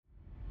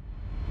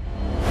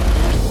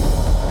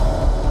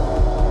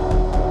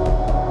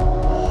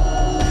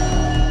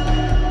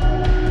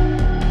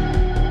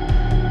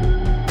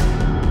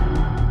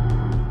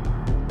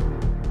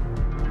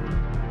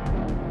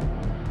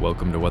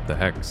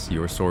Talks,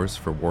 your source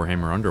for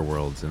Warhammer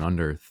Underworlds and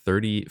under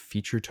 30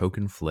 feature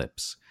token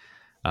flips.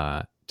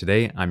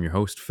 Today, I'm your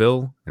host,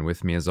 Phil, and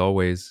with me, as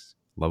always,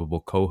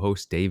 lovable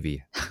co-host,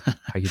 Davey.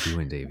 How you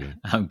doing, Davey?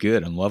 I'm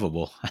good. I'm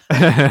lovable.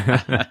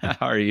 How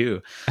are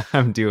you?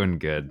 I'm doing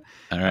good.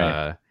 All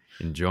right.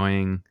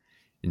 Enjoying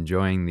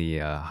the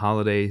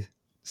holiday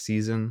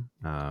season.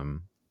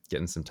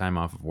 Getting some time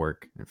off of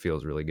work. It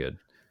feels really good.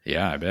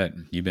 Yeah, I bet.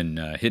 You've been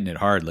hitting it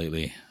hard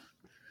lately.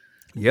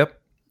 Yep.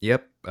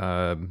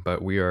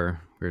 But we're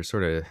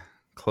sort of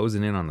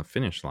closing in on the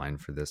finish line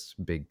for this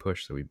big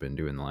push that we've been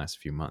doing the last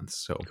few months.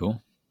 So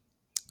Cool.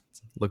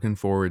 looking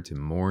forward to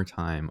more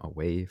time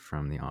away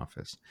from the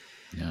office.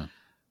 Yeah.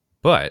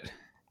 But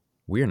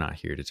we're not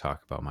here to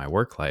talk about my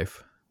work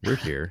life. We're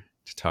here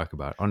to talk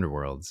about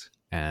Underworlds.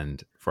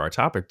 And for our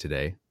topic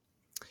today,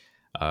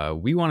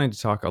 we wanted to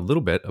talk a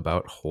little bit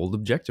about hold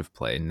objective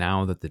play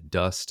now that the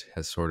dust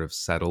has sort of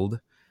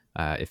settled,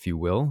 if you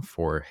will,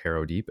 for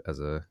Harrow Deep as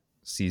a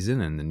season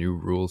and the new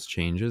rules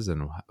changes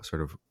and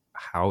sort of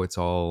how it's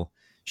all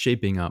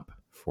shaping up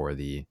for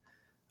the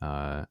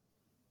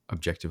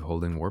objective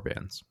holding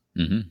warbands.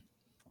 Mm-hmm.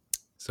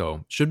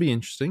 So should be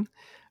interesting.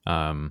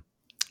 But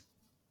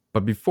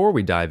before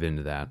we dive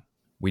into that,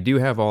 we do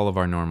have all of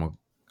our normal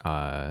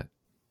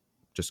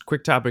just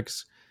quick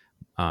topics.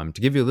 To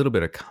give you a little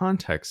bit of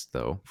context,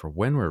 though, for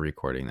when we're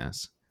recording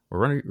this,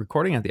 we're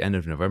recording at the end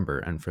of November.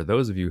 And for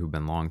those of you who've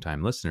been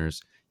longtime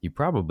listeners, you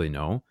probably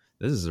know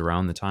this is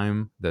around the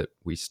time that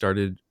we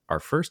started our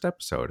first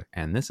episode.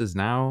 And this is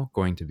now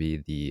going to be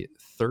the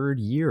third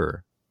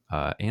year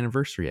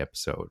anniversary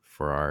episode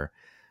for our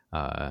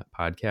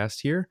podcast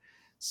here.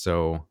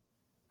 So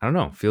I don't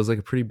know, feels like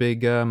a pretty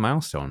big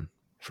milestone.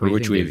 For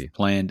which we've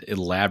planned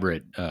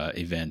elaborate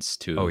events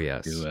to go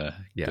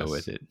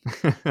with it.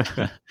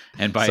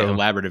 And by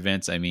elaborate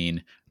events, I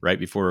mean right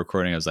before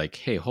recording, I was like,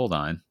 "Hey, hold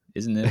on,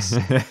 isn't this?"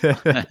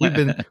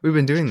 we've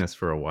been doing this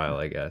for a while,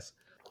 I guess.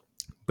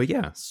 But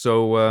yeah,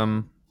 so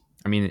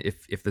I mean,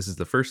 if this is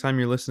the first time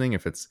you're listening,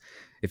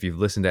 if you've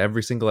listened to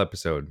every single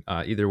episode,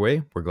 either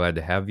way, we're glad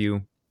to have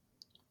you.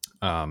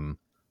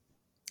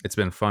 It's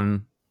been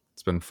fun.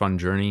 It's been a fun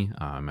journey.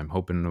 I'm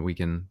hoping that we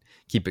can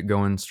keep it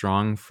going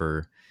strong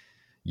for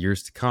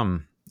years to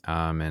come.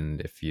 And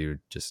if you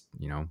just,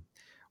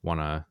 want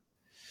to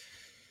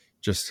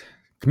just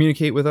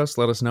communicate with us,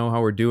 let us know how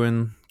we're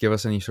doing, give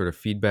us any sort of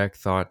feedback,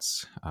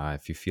 thoughts.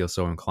 If you feel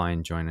so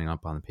inclined, joining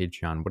up on the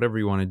Patreon, whatever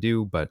you want to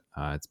do. But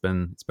it's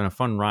been a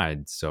fun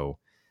ride. So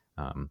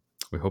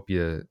we hope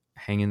you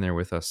hang in there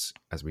with us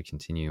as we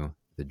continue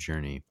the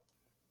journey.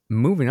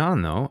 Moving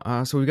on, though,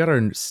 so we got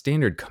our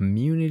standard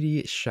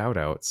community shout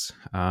outs.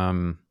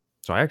 So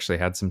I actually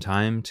had some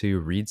time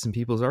to read some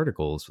people's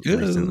articles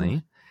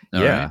recently.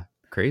 All right.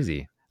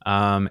 Crazy.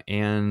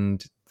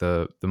 And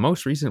the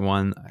most recent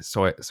one,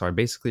 so I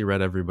basically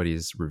read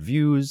everybody's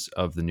reviews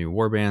of the new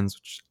warbands,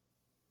 which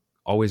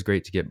always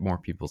great to get more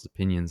people's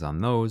opinions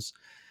on those.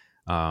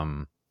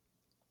 And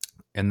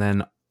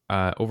then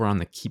over on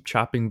the Keep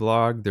Chopping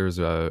blog, there's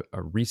a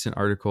recent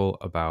article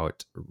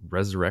about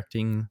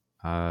resurrecting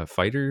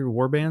fighter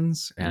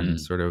warbands and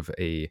sort of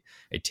a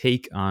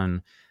take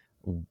on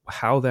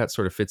how that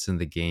sort of fits in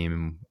the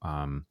game,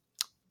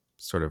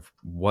 sort of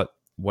what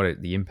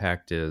the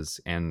impact is,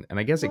 and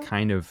I guess it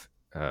kind of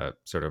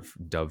sort of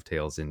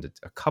dovetails into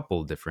a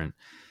couple different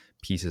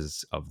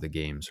pieces of the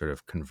game sort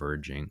of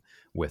converging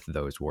with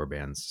those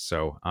warbands.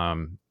 So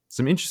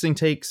some interesting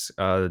takes.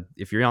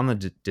 If you're on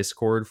the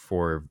Discord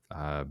for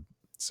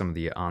some of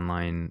the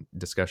online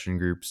discussion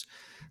groups,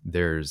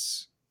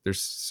 there's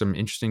some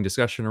interesting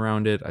discussion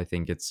around it. I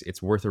think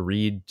it's worth a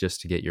read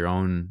just to get your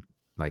own,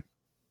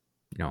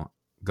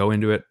 go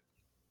into it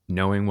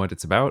knowing what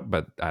it's about,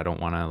 but I don't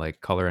want to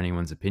color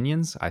anyone's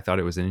opinions. I thought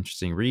it was an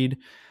interesting read.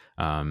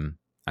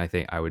 I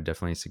think I would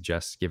definitely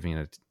suggest giving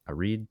it a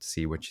read,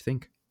 see what you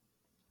think.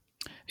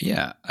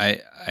 Yeah,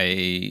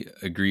 I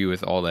agree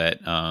with all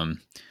that.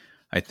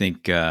 I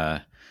think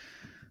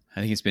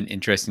it's been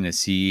interesting to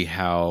see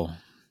how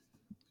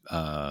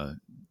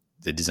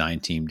the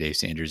design team, Dave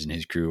Sanders and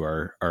his crew,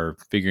 are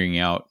figuring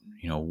out,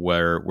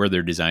 where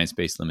their design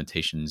space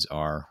limitations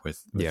are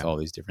with all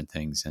these different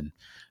things. And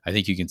I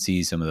think you can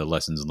see some of the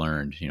lessons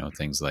learned,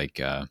 things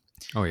like,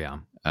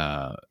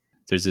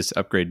 there's this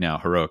upgrade now,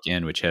 Heroic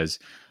End, which has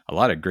a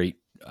lot of great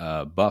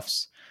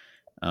buffs.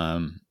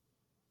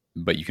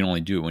 But you can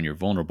only do it when you're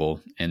vulnerable.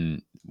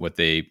 And what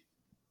they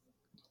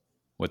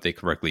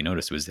correctly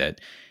noticed was that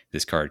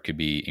this card could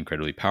be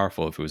incredibly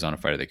powerful if it was on a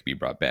fighter that could be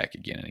brought back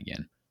again and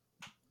again.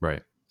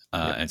 Right.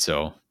 And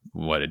so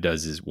what it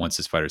does is once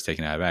this fighter is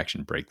taken out of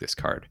action, break this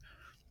card.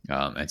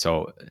 And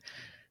so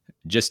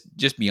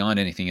just beyond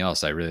anything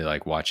else, I really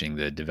like watching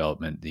the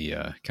development,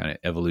 the kind of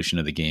evolution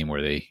of the game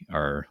where they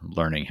are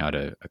learning how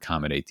to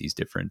accommodate these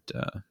different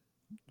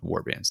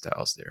warband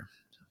styles there.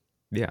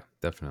 Yeah,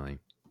 definitely.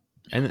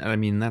 And I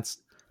mean,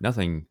 that's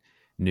nothing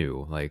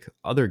new. Like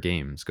other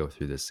games go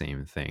through the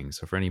same thing.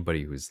 So for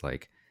anybody who's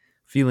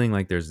feeling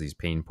like there's these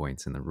pain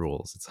points in the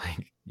rules, it's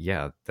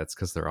yeah, that's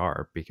because there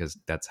are, because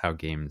that's how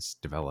games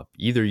develop.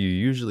 Either you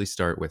usually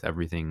start with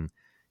everything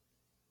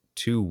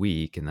too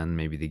weak and then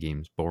maybe the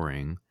game's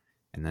boring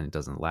and then it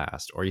doesn't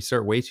last, or you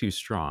start way too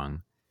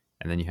strong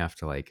and then you have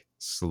to like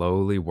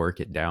slowly work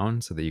it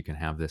down so that you can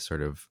have this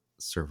sort of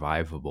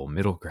survivable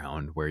middle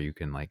ground where you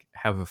can like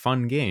have a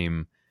fun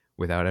game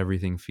without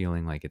everything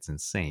feeling like it's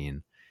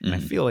insane. And I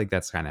Mhm. feel like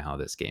that's kind of how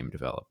this game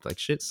developed. Like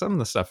shit, some of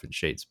the stuff in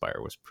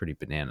Shadespire was pretty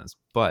bananas,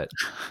 but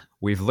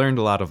we've learned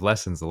a lot of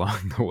lessons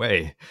along the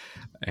way,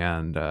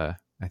 and I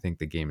think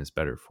the game is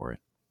better for it.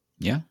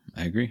 Yeah,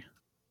 I agree.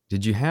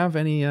 Did you have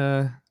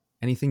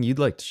anything you'd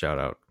like to shout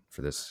out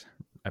for this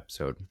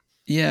episode?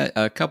 Yeah,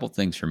 a couple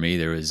things for me.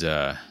 There's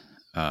a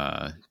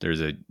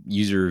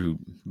user who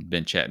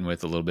been chatting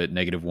with a little bit.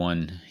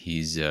 -1.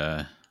 He's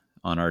on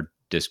our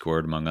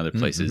Discord among other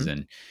places, Mm-hmm.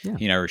 and Yeah.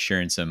 he and I were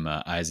sharing some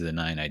Eyes of the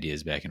Nine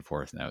ideas back and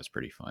forth, and that was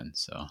pretty fun.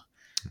 So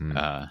Mm.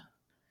 uh,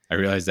 I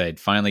realized I had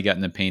finally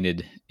gotten them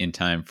painted in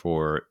time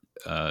for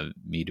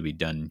me to be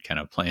done, kind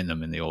of playing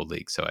them in the old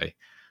league. So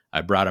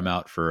I brought them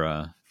out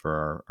for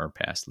our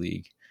past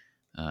league.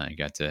 I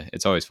got to.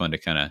 It's always fun to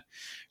kind of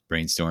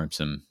brainstorm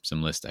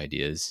some list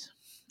ideas.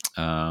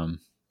 And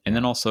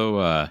then Yeah. also,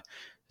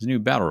 there's a new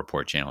battle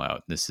report channel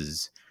out. This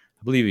is,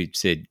 I believe he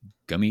said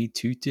Gummy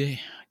Toot.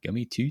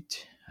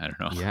 I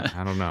don't Yeah. know.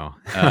 I don't know.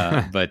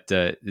 But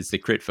it's the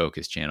Crit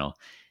Focus channel.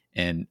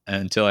 And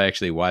until I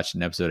actually watched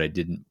an episode, I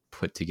didn't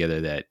put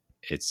together that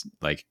it's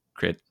like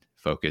Crit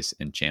Focus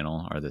and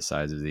channel are the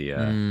size of the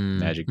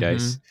Magic Mm-hmm.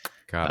 dice.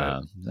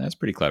 Got it. That's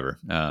pretty clever.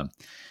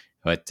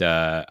 But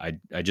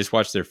I just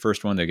watched their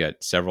first one. They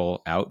got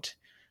several out.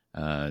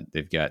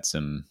 They've got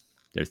some.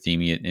 They're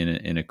theming it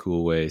in a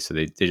cool way. So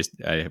they just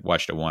I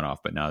watched a one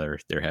off, but now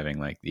they're having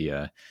like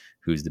the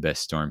who's the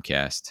best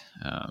Stormcast.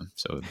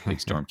 So big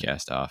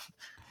Stormcast off,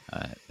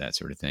 that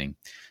sort of thing.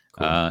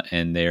 Cool.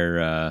 And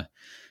they're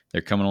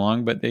coming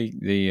along, but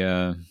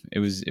it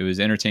was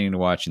entertaining to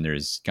watch, and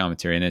there's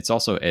commentary, and it's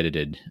also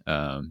edited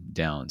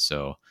down.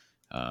 So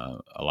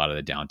a lot of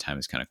the downtime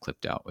is kind of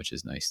clipped out, which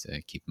is nice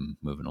to keep them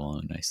moving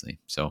along nicely.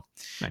 So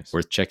Nice.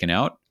 worth checking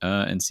out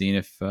and seeing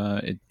if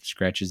it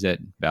scratches that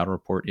battle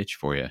report itch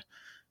for you.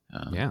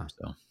 Yeah.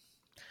 So,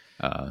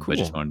 Cool. but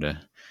just wanted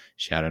to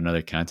shout out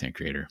another content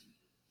creator.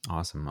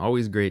 Awesome.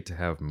 Always great to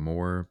have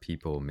more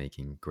people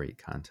making great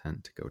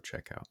content to go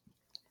check out.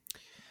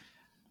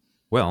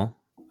 Well,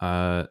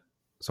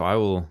 so I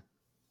will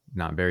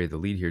not bury the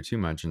lead here too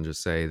much and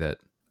just say that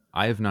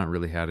I have not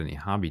really had any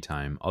hobby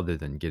time other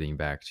than getting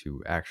back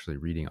to actually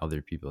reading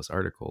other people's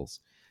articles.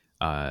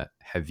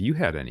 Have you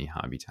had any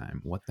hobby time?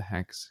 What the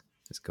heck's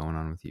is going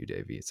on with you,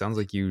 Davey? It sounds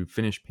like you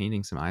finished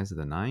painting some Eyes of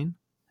the Nine,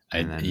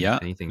 and then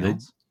anything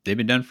else? They've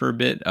been done for a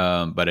bit,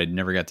 but I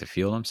never got to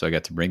feel them, so I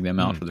got to bring them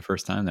out for the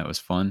first time. That was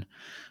fun.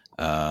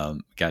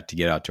 Got to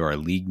get out to our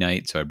league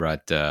night, so I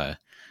brought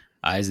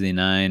Eyes of the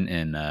Nine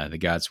and the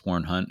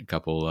Godsworn Hunt, a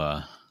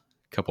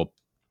couple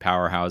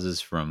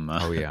powerhouses from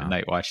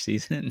Night Watch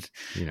season.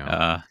 You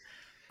know,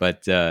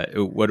 but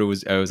what it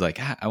was, I was like,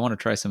 I want to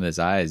try some of this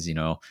Eyes. You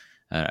know,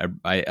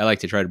 I like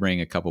to try to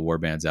bring a couple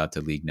warbands out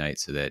to league night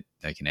so that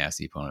I can ask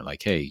the opponent,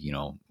 like, hey, you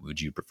know, would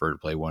you prefer to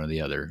play one or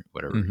the other,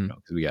 whatever. You know,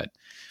 because we got,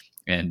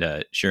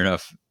 and sure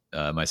enough,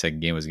 my second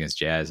game was against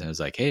Jazz, and I was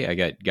like, hey, I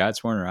got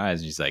Godsworn or Eyes,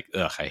 and she's like,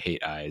 ugh, I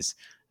hate Eyes.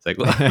 It's like,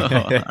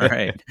 well, all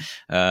right,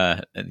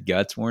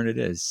 Godsworn it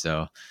is.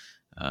 So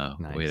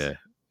nice. we had a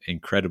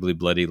incredibly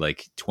bloody,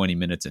 like 20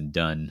 minutes and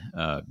done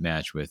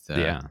match with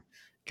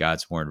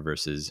Godsworn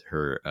versus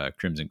her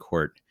Crimson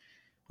Court,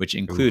 which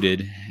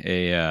included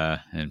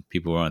and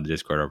people who are on the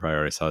Discord I probably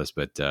already saw this,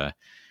 but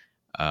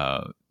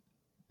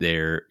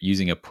they're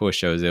using a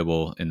push. I was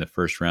able in the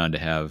first round to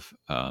have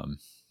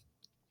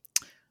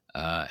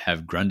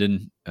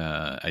Grundon.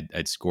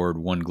 I'd scored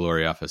one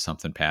glory off of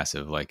something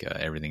passive, like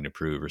everything to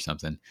prove or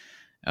something.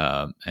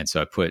 And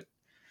so I put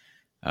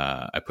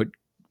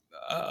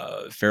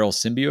Feral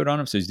Symbiote on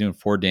him. So he's doing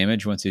 4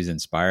 damage once he's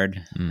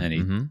inspired.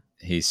 And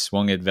he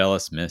swung at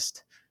Velis,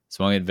 missed.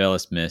 Swung at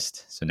Velis,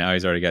 missed. So now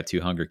he's already got 2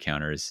 hunger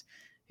counters.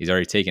 He's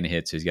already taken a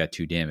hit, so he's got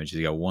 2 damage.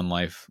 He's got 1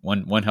 life,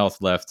 one health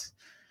left.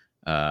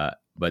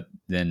 But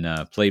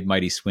then played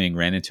Mighty Swing,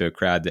 ran into a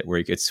crowd where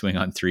he could swing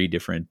on 3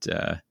 different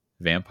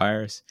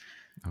vampires.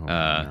 Oh,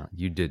 no.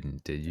 You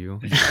didn't, did you?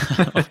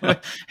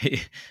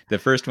 The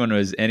first one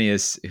was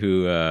Ennius,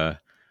 who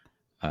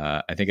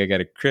I think I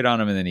got a crit on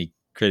him, and then he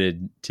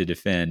critted to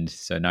defend,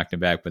 so I knocked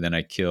him back. But then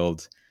I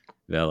killed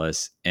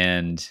Velis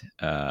and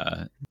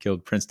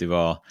killed Prince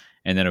Duval,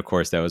 and then of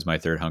course that was my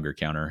 3rd hunger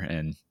counter,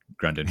 and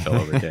Grundon fell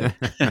over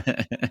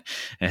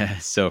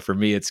dead. So for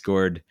me, it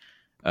scored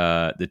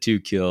the 2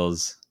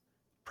 kills,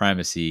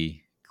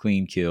 primacy,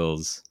 clean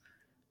kills,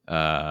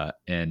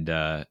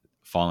 and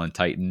Fallen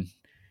Titan.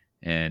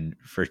 And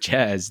for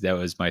Jazz, that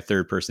was my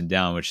 3rd person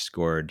down, which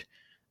scored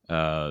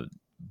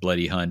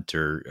Bloody Hunt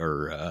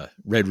or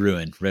Red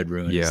Ruin. Red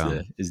Ruin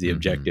is the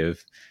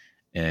objective,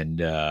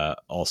 and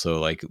also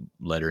like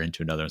led her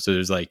into another one. So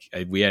there's like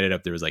we added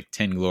up. There was like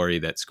 10 glory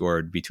that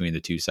scored between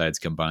the 2 sides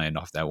combined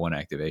off that one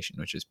activation,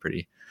 which is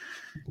pretty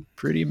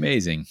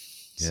amazing.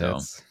 Yeah, so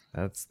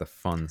that's the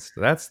fun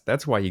stuff.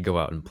 That's why you go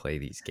out and play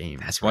these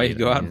games. That's why you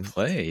go out and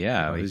play.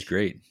 Yeah, it was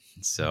great.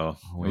 So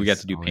we got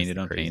Always, to do always painted the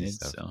crazy unpainted.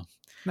 stuff. So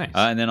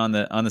Nice. and then on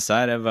the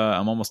side of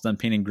I'm almost done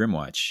painting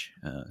Grimwatch.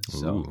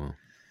 Ooh,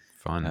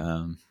 fun.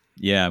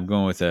 Yeah, I'm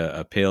going with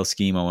a pale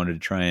scheme. I wanted to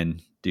try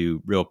and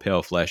do real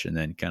pale flesh and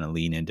then kind of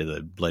lean into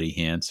the bloody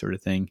hand sort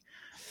of thing.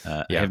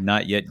 I Yeah, have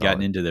not yet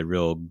gotten solid. into the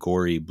real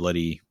gory,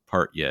 bloody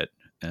part yet,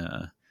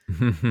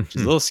 which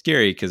is a little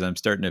scary because I'm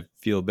starting to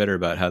feel better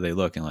about how they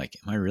look. And like,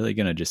 am I really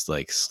going to just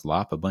like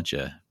slop a bunch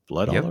of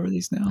blood all Yep, over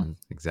these now?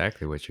 that's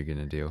exactly what you're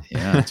gonna do.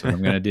 Yeah, that's what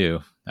I'm going to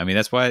do. I mean,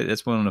 that's one of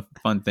the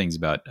fun things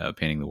about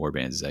painting the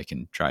warbands is I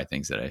can try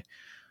things that I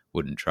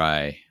wouldn't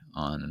try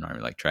on an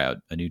army, like try out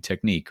a new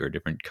technique or a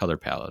different color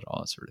palette,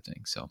 all that sort of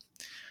thing. So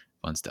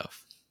fun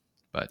stuff.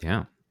 But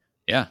Yeah,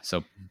 yeah,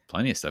 so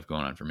plenty of stuff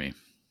going on for me.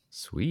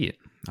 sweet.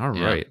 All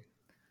Yeah. right.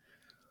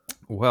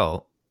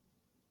 Well,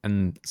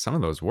 and some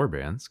of those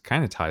warbands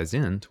kind of ties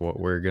into what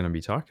we're going to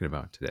be talking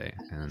about today.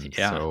 And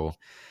Yeah. so,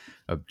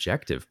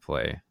 objective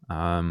play.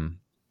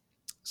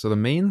 So the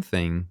main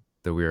thing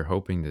that we are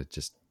hoping to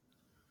just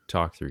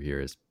talk through here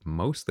is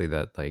mostly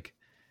that like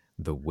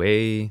the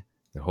way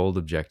the whole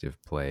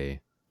objective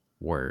play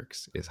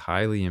works is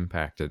highly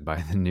impacted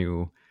by the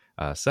new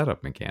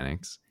setup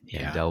mechanics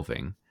in Yeah.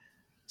 delving.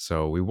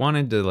 So we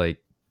wanted to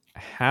like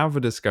have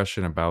a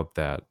discussion about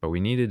that, but we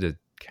needed to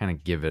kind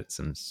of give it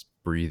some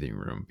breathing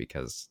room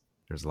because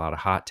there's a lot of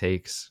hot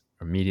takes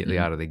immediately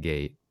Mhm. out of the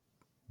gate.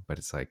 But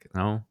it's like,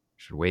 no,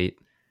 should wait,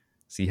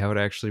 see how it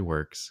actually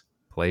works,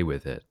 play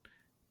with it,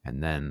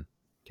 and then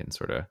can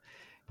sort of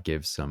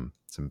give some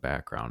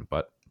background.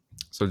 But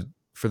so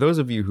for those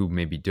of you who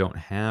maybe don't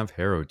have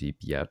Harrow Deep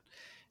yet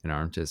and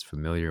aren't as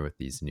familiar with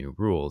these new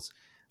rules,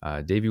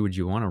 Davey, would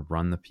you want to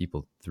run the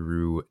people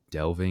through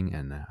delving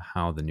and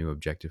how the new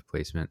objective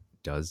placement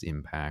does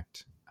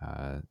impact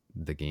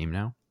the game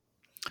now?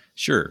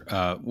 Sure.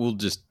 We'll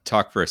just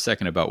talk for a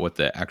second about what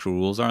the actual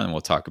rules are, and then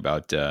we'll talk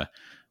about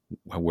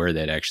where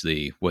that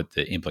actually, what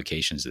the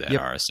implications of that Yep.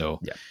 are.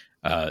 So, Yeah.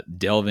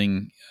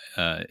 delving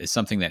is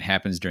something that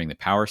happens during the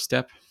power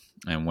step,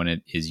 and when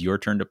it is your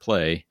turn to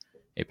play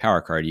a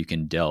power card, you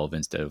can delve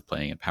instead of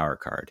playing a power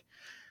card.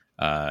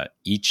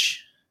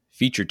 Each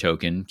feature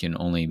token can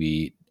only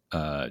be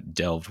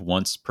delved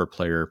once per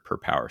player per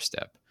power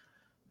step.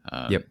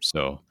 Yep.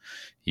 So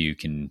you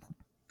can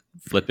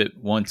flip it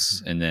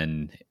once, and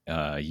then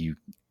you,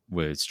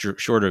 with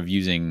short of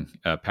using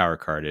a power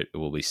card, it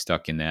will be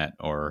stuck in that,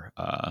 or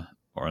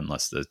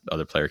unless the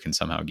other player can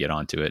somehow get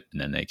onto it,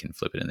 and then they can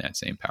flip it in that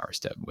same power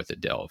step with a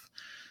delve.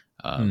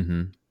 Um,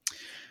 Mm-hmm.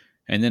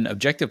 and then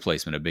objective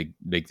placement, a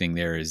big thing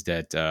there is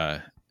that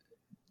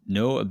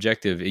no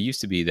objective. It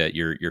used to be that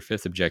your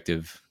fifth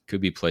objective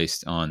could be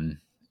placed on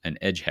an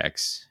edge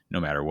hex no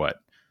matter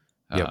what.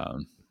 Yep.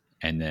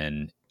 And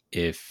then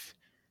if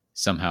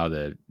somehow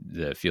the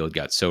field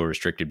got so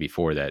restricted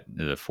before that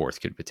the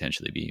fourth could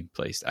potentially be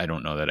placed. I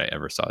don't know that I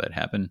ever saw that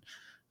happen.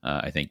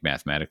 I think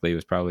mathematically it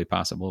was probably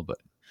possible, but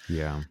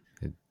Yeah.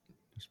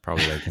 There's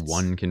probably like it's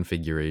one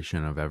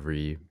configuration of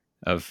every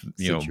of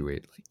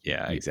situate. Like,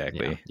 yeah,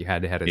 yeah, exactly. you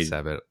had to have it It,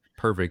 set it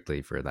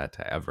perfectly for that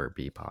to ever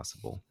be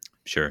possible.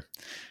 sure.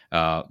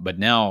 But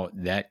now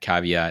that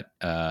caveat,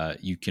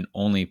 you can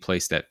only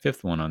place that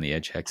fifth one on the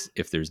edge hex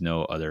if there's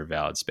no other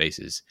valid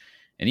spaces.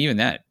 And even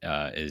that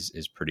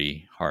is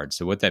pretty hard.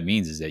 So what that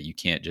means is that you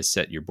can't just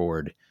set your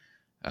board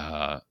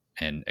uh,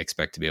 and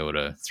expect to be able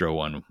to throw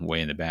one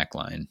way in the back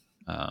line.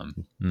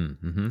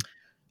 Mm-hmm.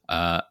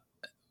 Uh,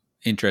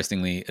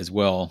 Interestingly, as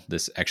well,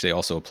 this actually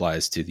also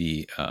applies to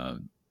the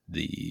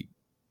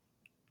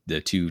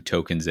the two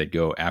tokens that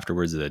go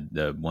afterwards,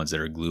 the ones that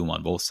are gloom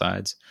on both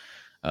sides.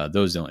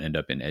 Those don't end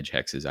up in edge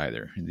hexes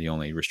either. The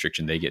only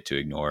restriction they get to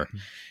ignore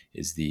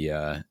is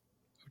the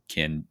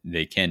can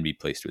be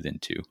placed within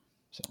two.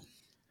 So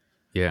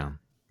Yeah,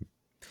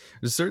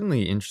 it's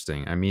certainly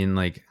interesting. I mean,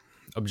 like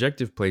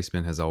objective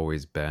placement has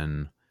always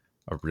been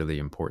a really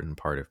important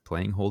part of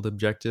playing hold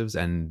objectives,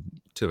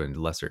 and to a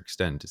lesser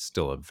extent, it's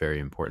still a very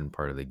important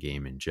part of the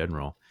game in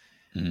general.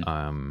 mhm.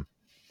 Um,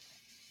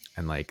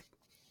 and like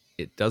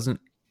it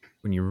doesn't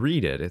when you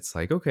read it, it's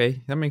like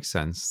okay, that makes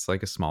sense. It's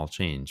like a small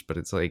change, but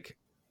it's like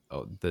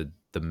oh, the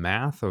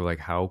math of like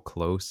how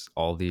close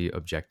all the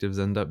objectives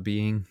end up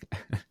being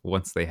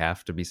once they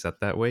have to be set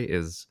that way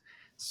is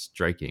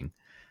striking.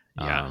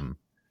 Yeah,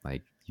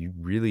 Like you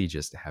really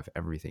just have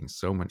everything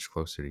so much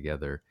closer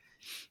together,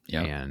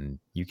 yeah, and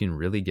you can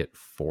really get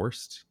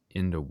forced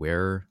into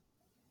where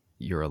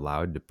you're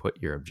allowed to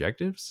put your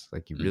objectives.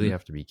 Like you really hmm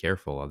have to be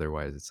careful,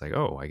 otherwise it's like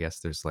oh, I guess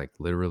there's like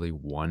literally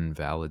one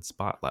valid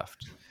spot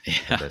left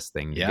for yeah, this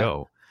thing to yeah.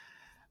 go.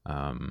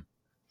 um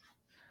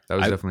that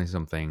was I definitely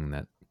something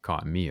that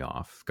caught me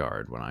off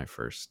guard when I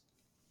first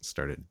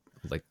started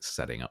like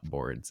setting up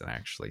boards and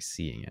actually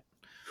seeing it.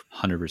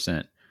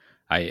 100%.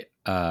 I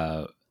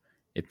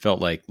it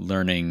felt like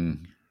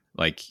learning,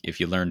 like if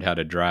you learned how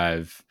to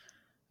drive,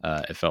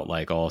 it felt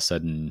like all of a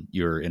sudden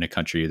you're in a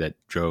country that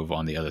drove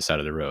on the other side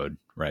of the road,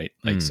 right?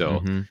 Like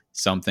so Mm-hmm.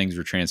 some things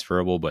were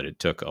transferable, but it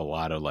took a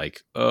lot of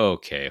like,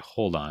 okay,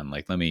 hold on,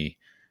 like I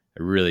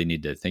really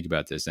need to think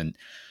about this. And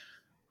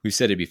we've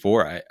said it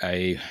before.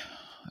 I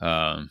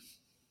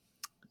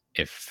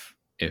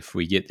if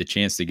we get the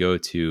chance to go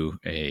to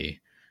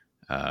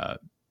uh,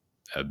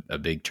 a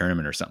big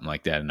tournament or something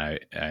like that, and I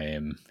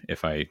am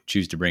if I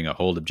choose to bring a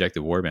hold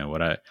objective warband,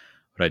 what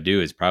I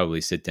do is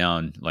probably sit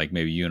down, like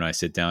maybe you and I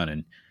sit down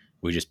and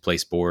we just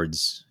place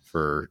boards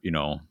for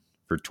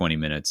for 20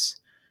 minutes.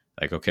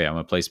 Like, okay, I'm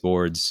gonna place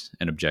boards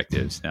and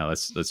objectives. Now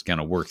let's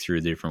kind of work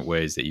through the different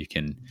ways that you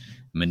can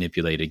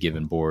manipulate a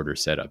given board or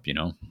setup.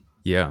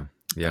 Yeah.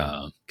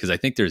 Yeah. Because I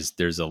think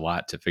there's a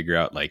lot to figure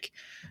out, like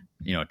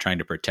trying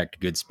to protect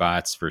good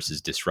spots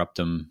versus disrupt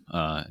them.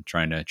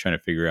 Trying to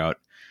figure out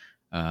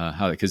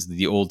how, because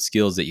the old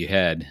skills that you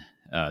had,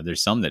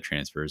 there's some that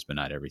transfers, but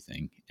not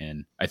everything.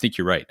 And I think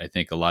you're right. I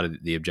think a lot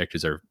of the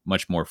objectives are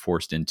much more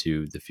forced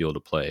into the field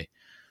of play,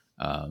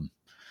 um,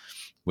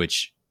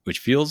 which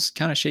feels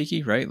kind of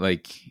shaky, right?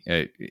 Like,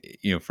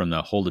 from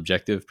the hold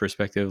objective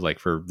perspective, like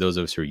for those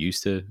of us who are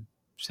used to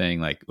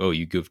saying like, oh,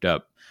 you goofed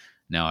up.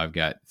 Now I've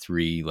got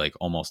three, like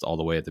almost all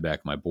the way at the back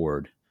of my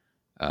board.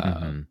 Uh,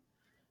 Mm-hmm.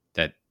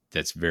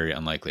 that's very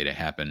unlikely to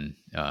happen.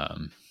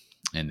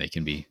 And they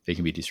can be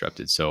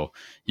disrupted. So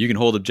you can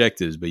hold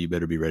objectives, but you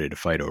better be ready to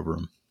fight over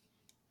them.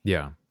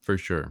 Yeah, for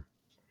sure.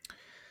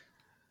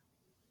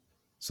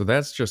 So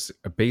that's just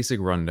a basic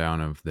rundown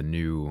of the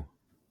new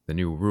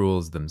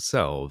rules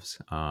themselves.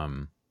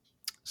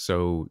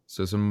 So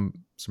some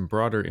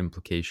broader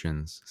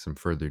implications, some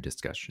further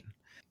discussion.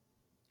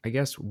 I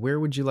guess where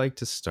would you like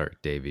to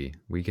start, Davey?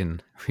 We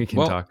can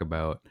Well, talk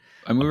about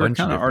I mean, a we were bunch of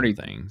kind of different already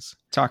things.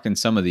 talking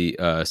some of the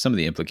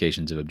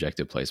implications of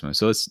objective placement.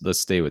 So let's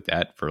stay with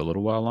that for a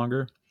little while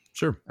longer.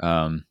 Sure.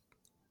 Um,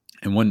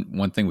 and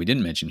one thing we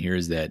didn't mention here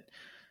is that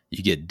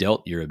you get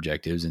dealt your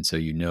objectives, and so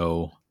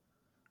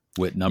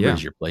what Yeah.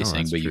 numbers you're No, placing,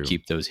 that's but you true.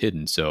 keep those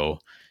hidden. So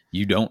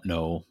you don't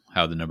know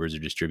how the numbers are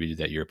distributed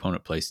that your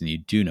opponent placed, and you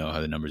do know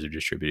how the numbers are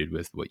distributed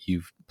with what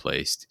you've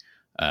placed.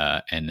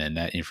 And then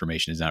that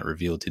information is not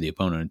revealed to the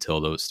opponent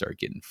until those start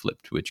getting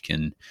flipped, which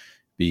can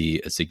be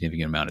a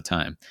significant amount of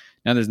time.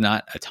 Now, there's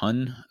not a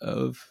ton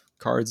of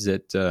cards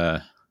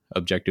that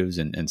objectives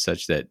and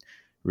such that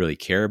really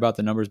care about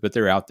the numbers, but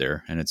they're out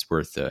there, and it's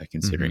worth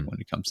considering Hmm. when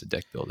it comes to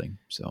deck building.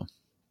 So,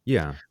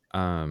 Yeah.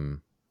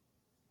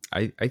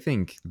 I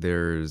think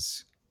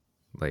there's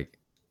like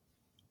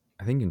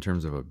I think in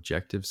terms of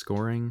objective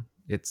scoring,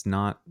 it's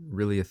not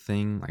really a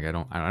thing. Like I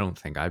don't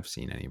think I've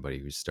seen anybody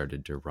who's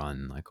started to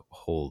run like a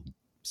whole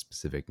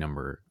specific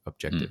number mm,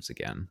 objectives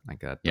again. Like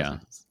that yeah,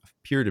 doesn't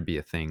appear to be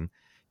a thing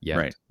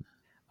right.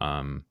 yet.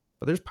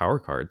 But there's power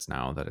cards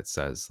now that it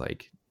says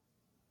like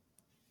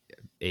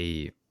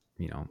a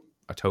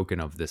a token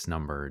of this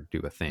number do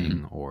a Hmm.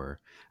 thing, or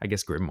I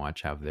guess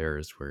Grimwatch have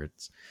theirs where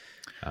it's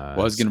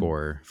Well,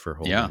 score for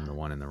yeah, holding the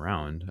one in the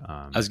round.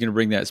 I was going to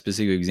bring that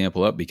specific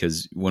example up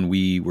because when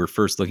we were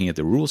first looking at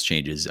the rules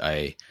changes,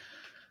 I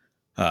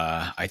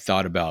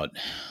thought about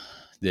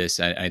this.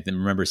 I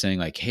remember saying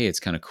like, hey, it's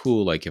kind of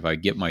cool. Like if I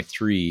get my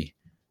three,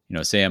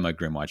 say I'm a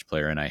Grimwatch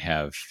player and I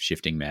have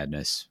Shifting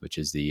Madness, which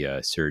is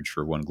the surge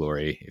for one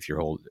glory if you're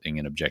holding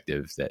an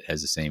objective that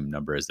has the same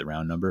number as the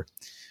round number.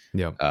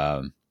 Yep.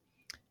 Um,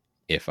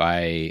 if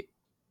I,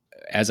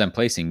 as I'm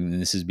placing,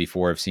 and this is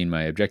before I've seen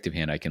my objective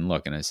hand, I can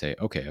look and I say,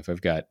 okay, if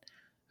I've got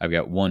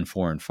 1,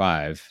 4, and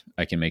 5,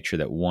 I can make sure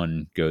that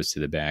 1 goes to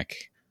the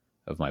back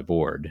of my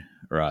board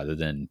rather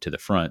than to the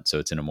front, so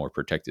it's in a more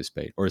protective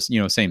space. Or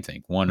same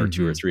thing, 1 or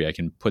 2 or Hmm. 3, I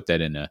can put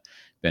that in a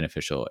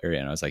beneficial area.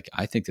 And I was like,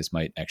 I think this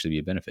might actually be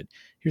a benefit.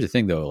 Here's the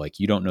thing though, like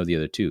you don't know the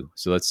other two.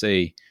 So let's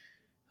say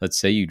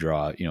you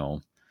draw,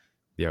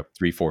 Yep.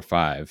 3, 4,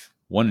 5.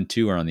 1 and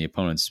 2 are on the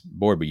opponent's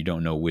board, but you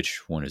don't know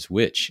which one is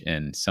which.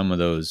 And some of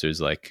those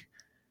there's like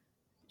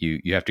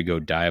you have to go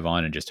dive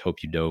on and just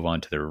hope you dove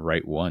onto the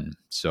right one.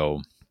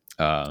 So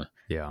uh,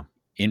 Yeah.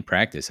 in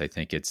practice, I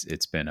think it's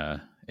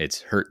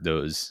hurt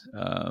those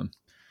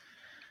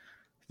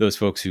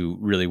folks who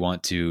really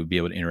want to be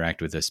able to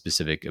interact with a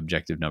specific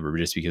objective number,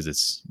 just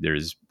because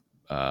there's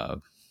uh,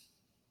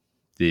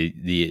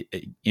 the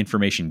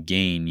information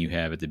gain you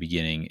have at the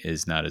beginning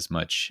is not as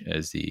much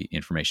as the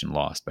information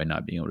lost by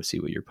not being able to see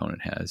what your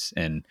opponent has.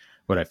 And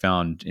what I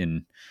found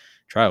in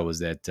trial was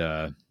that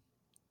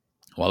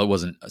while it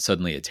wasn't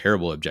suddenly a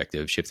terrible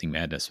objective, Shifting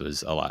Madness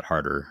was a lot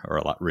harder or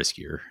a lot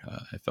riskier.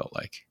 I felt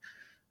like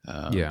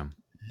um, Yeah.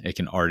 it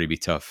can already be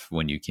tough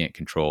when you can't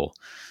control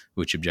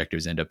which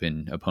objectives end up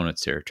in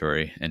opponent's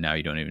territory, and now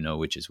you don't even know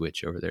which is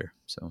which over there.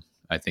 So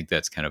I think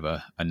that's kind of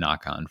a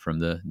knock on from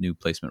the new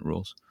placement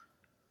rules.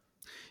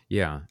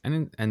 Yeah.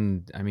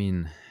 And I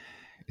mean,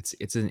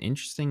 it's an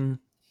interesting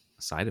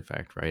side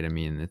effect, right? I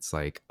mean, it's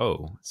like,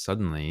 oh,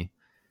 suddenly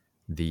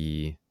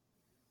the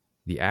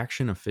the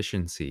action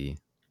efficiency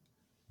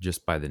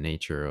just by the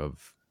nature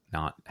of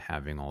not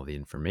having all the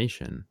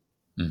information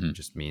Hmm.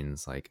 just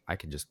means like I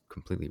could just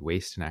completely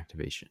waste an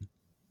activation,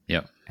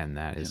 Yep. and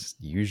that Yep. is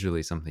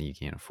usually something you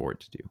can't afford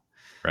to do.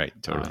 Right.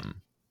 Totally.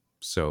 Um,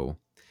 so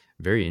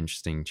very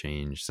interesting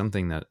change,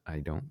 something that I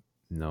don't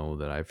know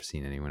that I've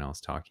seen anyone else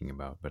talking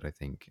about, but I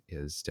think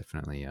is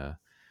definitely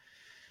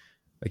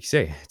like you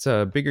say, it's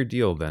a bigger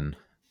deal than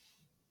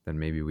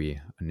maybe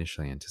we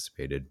initially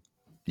anticipated.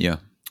 Yeah.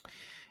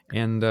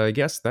 And I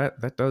guess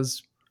that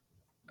does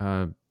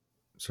uh,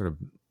 sort of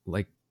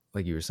like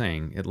like you were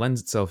saying, it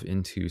lends itself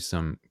into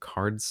some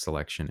card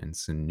selection and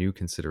some new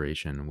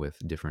consideration with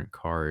different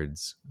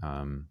cards.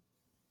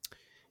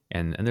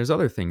 And there's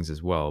other things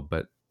as well,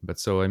 but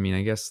so I mean,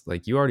 I guess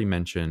like you already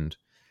mentioned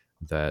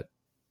that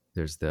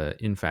there's the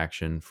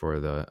infaction for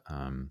the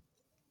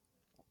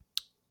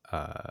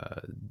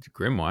uh,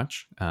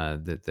 Grimwatch,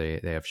 that they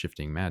have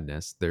Shifting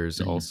Madness. There's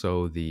Hmm.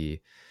 also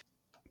the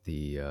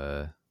the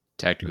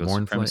Tactical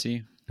Mournflight.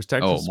 supremacy. There's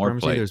Tactical Oh, more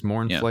Supremacy. flight. There's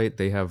Yeah. Mournflight.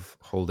 They have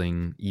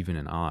Holding Even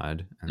and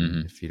Odd, and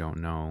Hmm. if you don't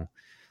know,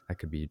 that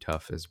could be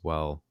tough as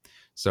well.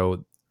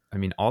 So, I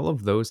mean, all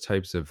of those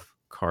types of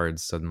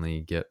cards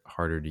suddenly get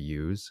harder to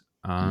use.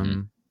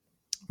 Hmm.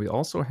 We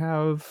also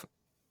have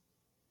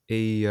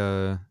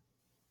a,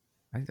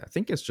 I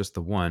think it's just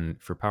the one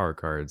for power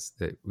cards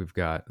that we've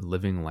got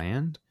Living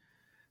Land.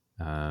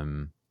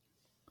 Um,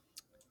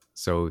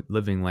 so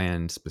Living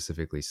Land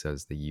specifically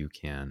says that you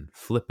can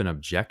flip an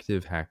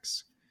objective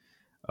hex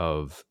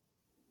of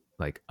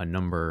like a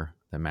number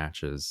that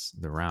matches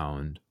the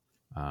round.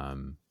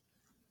 Um,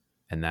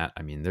 and that,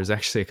 I mean, there's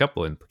actually a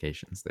couple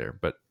implications there,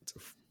 but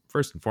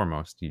first and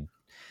foremost, you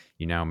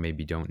now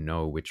maybe don't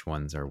know which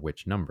ones are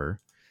which number,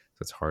 so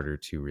it's harder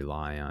to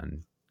rely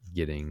on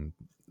getting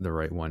the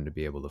right one to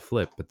be able to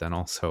flip. But then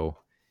also,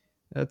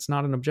 it's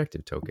not an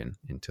objective token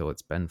until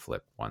it's been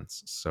flipped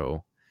once.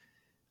 So,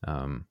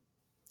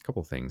 a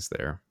couple things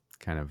there.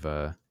 Kind of,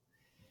 I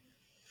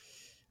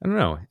don't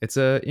know. It's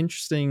a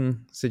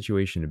interesting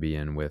situation to be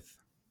in with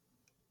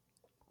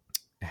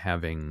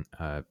having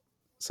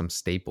some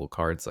staple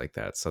cards like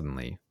that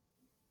suddenly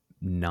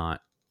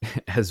not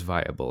as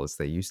viable as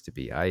they used to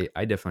be.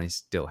 I definitely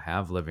still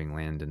have Living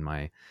Land in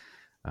my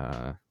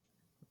uh,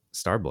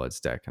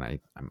 Starbloods deck, and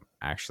I'm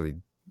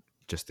actually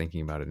just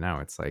thinking about it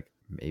now. It's like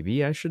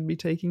maybe I should be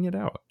taking it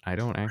out. I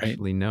don't Right.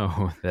 actually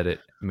know that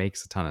it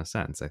makes a ton of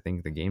sense. I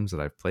think the games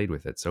that I've played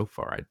with it so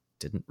far, I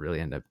didn't really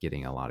end up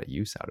getting a lot of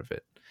use out of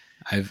it.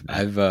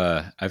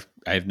 Uh,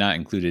 I've not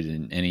included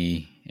in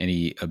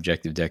any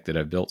objective deck that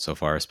I've built so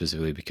far,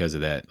 specifically because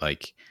of that.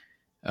 Like,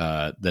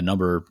 the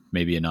number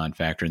may be a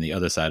non-factor, and the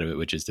other side of it,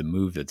 which is to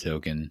move the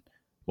token,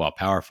 while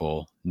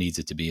powerful, needs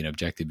it to be an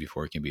objective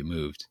before it can be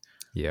moved.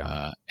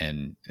 yeah.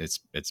 And it's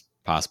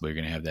possible you're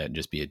going to have that and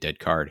just be a dead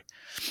card.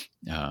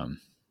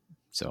 Um,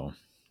 so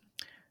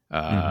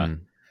uh,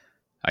 Mm-hmm.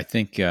 I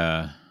think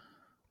when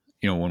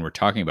we're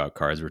talking about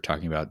cards, we're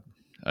talking about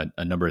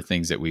a number of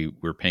things that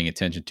we're paying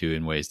attention to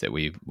in ways that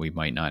we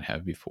might not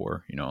have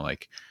before.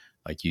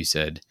 Like you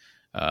said,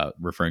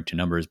 referring to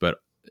numbers, but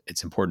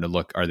it's important to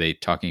look. Are they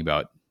talking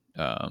about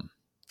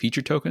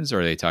feature tokens,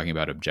 or are they talking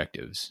about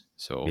objectives?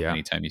 So Yeah.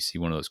 anytime you see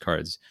one of those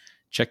cards,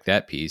 check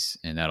that piece,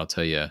 and that'll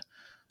tell you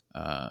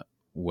uh,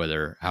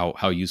 whether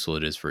how useful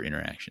it is for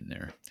interaction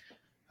there.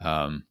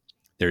 Um,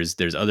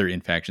 there's other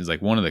infactions.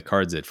 Like one of the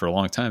cards that for a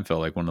long time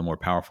felt like one of the more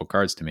powerful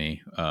cards to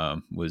me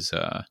was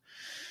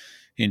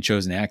in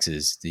Chosen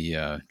Axes,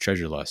 the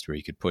Treasure Lust, where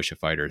you could push a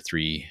fighter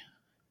 3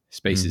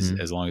 spaces Mm-hmm.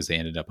 as long as they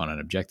ended up on an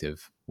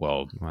objective.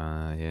 Well,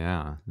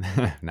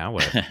 Yeah. Now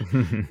what?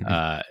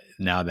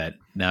 now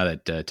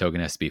that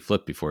token has to be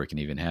flipped before it can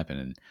even happen,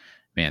 and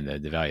man,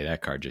 the value of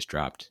that card just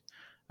dropped.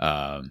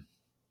 Um,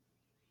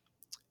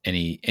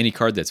 any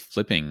card that's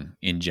flipping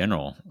in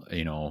general,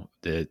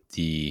 the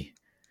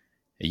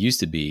it used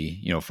to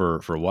be, for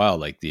a while,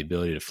 like the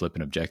ability to flip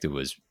an objective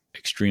was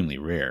extremely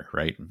rare,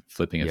 right?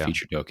 Flipping a Yeah.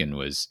 feature token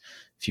was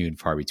few and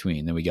far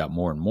between. Then we got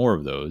more and more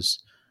of those,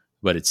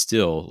 but it's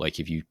still like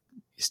if you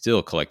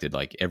still collected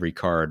like every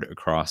card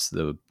across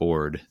the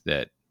board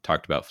that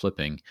talked about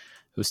flipping,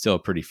 it was still a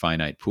pretty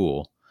finite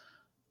pool.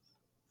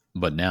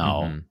 But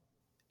now Mm-hmm.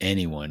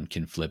 anyone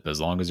can flip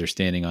as long as they're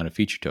standing on a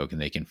feature token,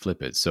 they can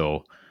flip it.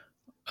 So,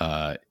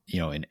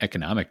 in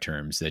economic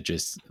terms, that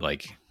just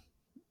like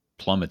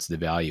plummets the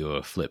value of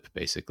a flip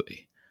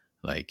basically.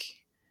 Like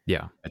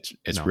Yeah.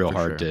 it's No, real for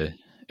hard sure. to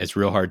it's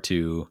real hard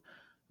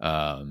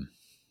um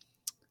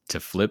to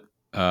flip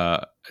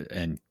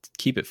and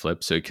keep it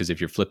flipped. So because if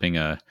you're flipping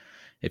an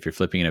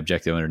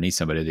objective underneath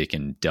somebody, they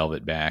can delve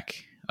it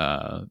back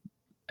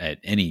at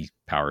any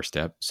power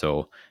step.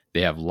 So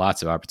they have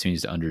lots of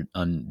opportunities to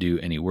undo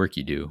any work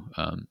you do.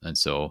 And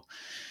so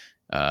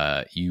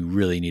you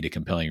really need a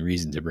compelling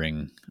reason to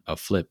bring a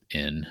flip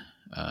in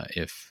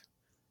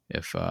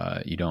if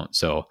you don't.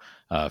 So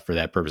for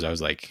that purpose, I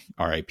was like,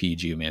 RIP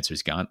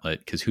Geomancer's Gauntlet,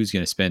 because who's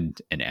going to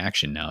spend an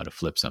action now to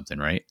flip something,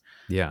 right?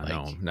 Yeah, Like,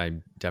 no,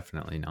 I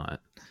definitely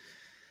not.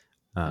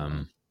 Um,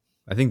 um,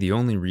 I think the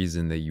only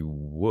reason that you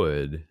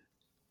would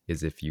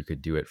is if you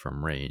could do it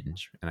from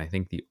range. And I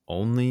think the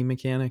only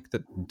mechanic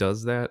that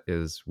does that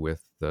is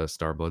with the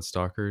Starblood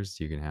Stalkers.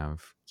 You can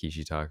have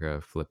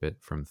Kishitaka flip it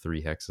from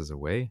 3 hexes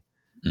away,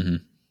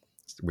 mhm.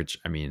 which,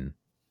 I mean,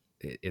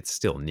 it's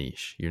still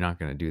niche. You're not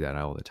going to do that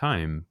all the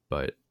time,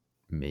 but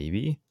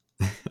maybe.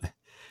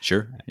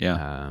 Sure, yeah,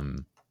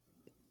 um,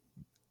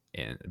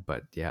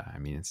 but yeah, I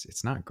mean,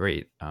 it's not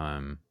great.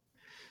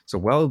 So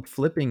while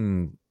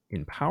flipping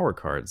in power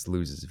cards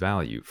loses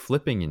value,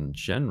 flipping in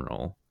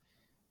general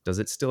does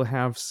it still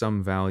have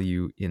some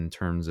value in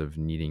terms of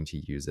needing to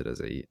use it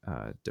as a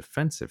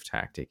defensive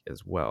tactic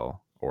as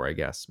well? Or I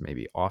guess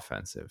maybe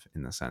offensive,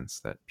 in the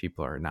sense that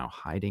people are now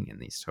hiding in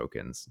these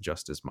tokens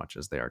just as much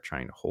as they are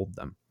trying to hold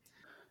them.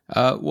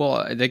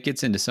 Well, that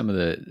gets into some of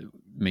the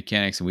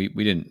mechanics, and we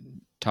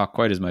didn't talk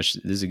quite as much.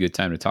 This is a good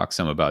time to talk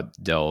some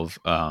about delve.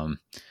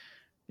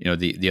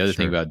 The other thing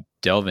Sure. about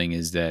delving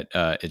is that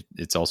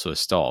it's also a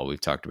stall.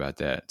 We've talked about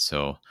that.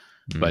 So,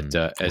 but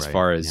as Right.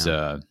 far as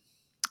Yeah.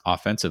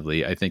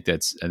 offensively, I think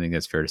that's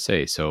fair to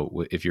say.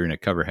 So if you're in a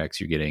cover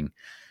hex, you're getting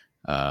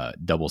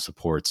double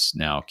supports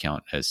now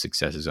count as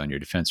successes on your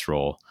defense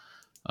roll.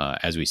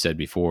 As we said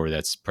before,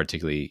 that's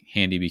particularly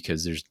handy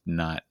because there's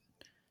not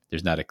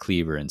a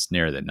cleaver and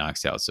snare that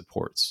knocks out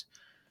supports.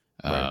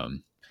 Right.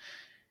 Um,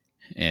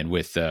 and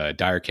with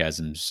Dire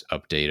Chasm's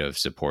update of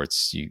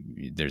supports,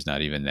 there's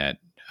not even that,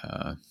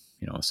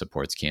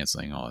 supports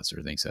canceling, all that sort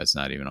of thing. So that's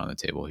not even on the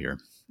table here.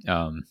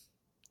 Um,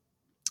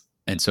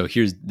 and so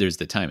there's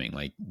the timing.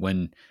 Like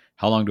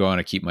how long do I want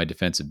to keep my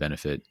defensive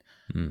benefit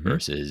Mm-hmm.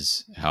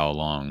 versus how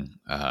long,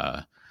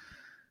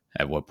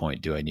 at what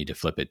point do I need to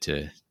flip it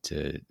to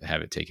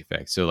have it take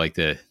effect? So like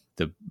the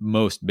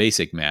most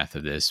basic math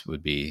of this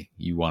would be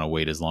you want to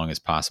wait as long as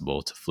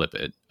possible to flip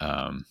it.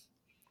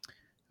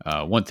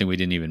 One thing we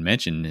didn't even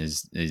mention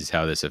is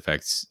how this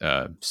affects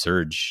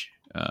surge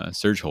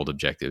hold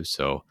objectives.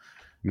 So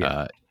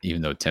Yeah.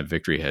 even though Temp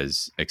Victory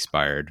has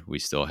expired, we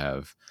still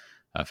have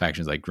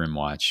factions like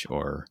Grimwatch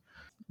or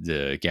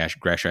the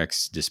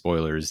Grashrax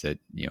Despoilers that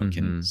can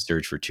Mm-hmm.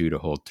 surge for 2 to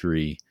hold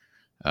 3.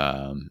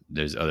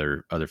 There's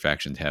other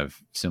factions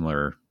have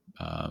similar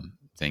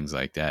things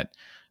like that.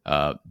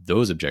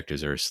 Those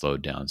objectives are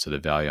slowed down, so the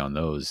value on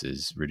those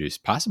is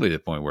reduced, possibly to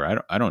the point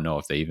where I don't know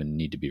if they even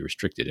need to be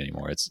restricted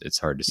anymore. It's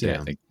hard to say. I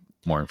Yeah. think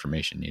more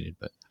information needed,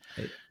 but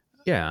I-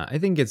 yeah. I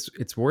think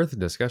it's worth a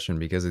discussion,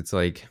 because it's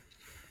like,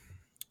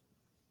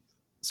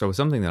 so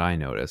something that I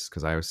noticed,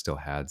 because I still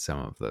had some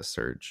of the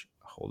surge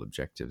hold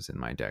objectives in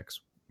my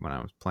decks when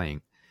I was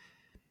playing,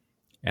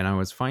 and I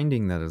was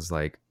finding that it's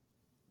like,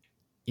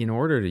 in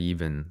order to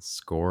even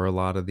score a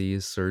lot of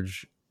these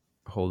surge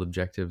hold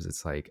objectives,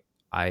 it's like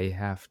I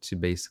have to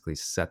basically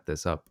set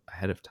this up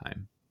ahead of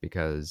time,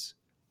 because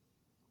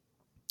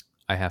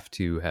I have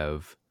to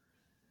have,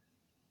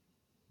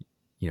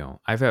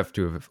 I have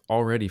to have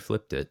already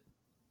flipped it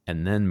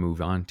and then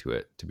move on to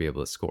it to be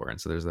able to score. And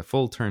so there's a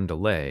full turn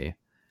delay.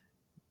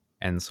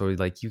 And so,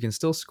 like, you can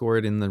still score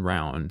it in the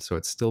round, so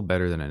it's still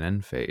better than an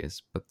end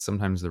phase, but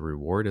sometimes the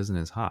reward isn't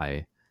as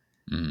high.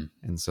 mm,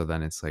 And so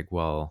then it's like,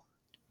 well,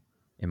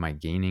 am I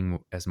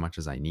gaining as much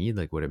as I need?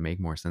 Like, would it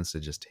make more sense to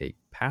just take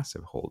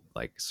passive hold,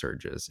 like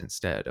surges,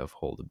 instead of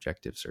hold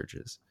objective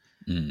surges?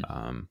 mm,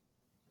 Um,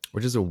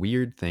 which is a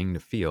weird thing to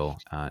feel.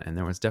 And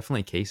there was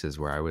definitely cases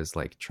where I was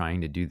like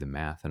trying to do the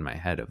math in my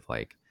head of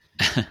like,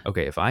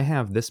 okay, if I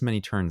have this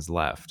many turns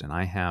left and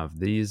I have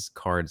these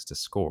cards to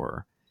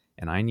score,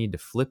 and I need to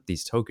flip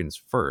these tokens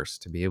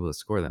first to be able to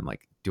score them,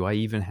 like, do I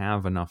even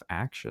have enough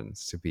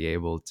actions to be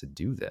able to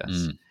do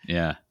this?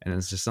 yeah, And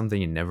it's just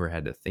something you never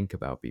had to think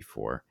about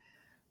before.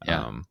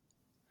 yeah, Um,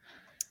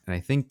 and I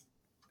think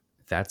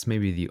that's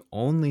maybe the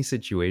only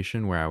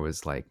situation where I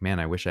was like, man,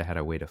 I wish I had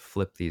a way to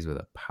flip these with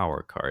a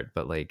power card.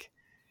 But like,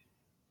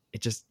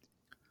 it just,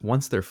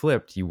 once they're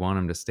flipped, you want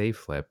them to stay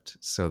flipped.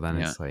 So then yeah,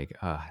 it's like,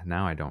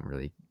 now I don't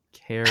really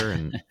care.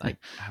 And like,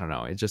 I don't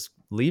know, it just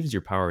leaves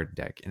your power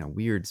deck in a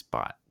weird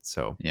spot.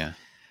 So, yeah.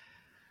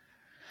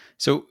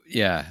 So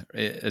yeah,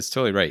 it's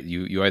totally right.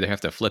 You either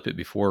have to flip it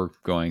before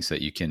going so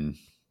that you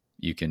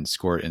can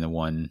score it in the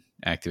one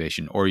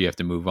activation, or you have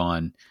to move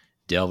on,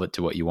 delve it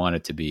to what you want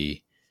it to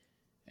be,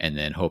 and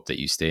then hope that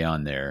you stay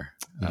on there.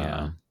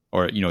 yeah,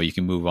 Or you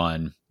can move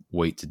on,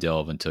 wait to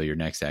delve until your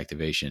next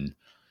activation.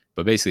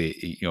 But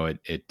basically,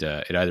 it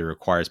either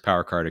requires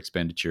power card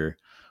expenditure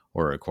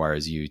or it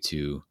requires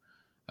you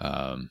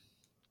um,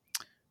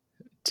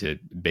 to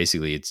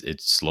basically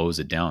it slows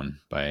it down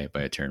by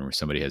a turn where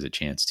somebody has a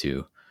chance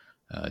to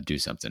do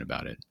something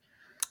about it.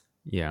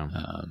 yeah,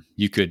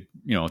 You could,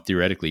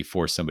 theoretically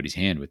force somebody's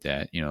hand with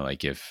that.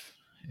 Like if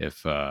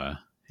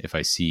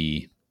I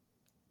see,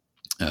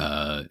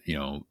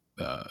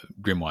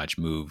 Grimwatch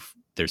move,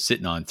 they're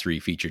sitting on 3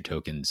 feature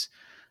tokens.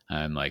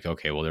 I'm like,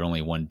 okay, well, they're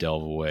only one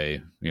delve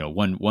away,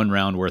 one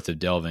round worth of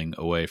delving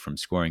away from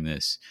scoring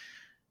this.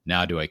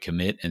 Now, do I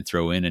commit and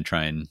throw in and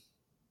try and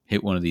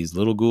hit one of these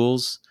little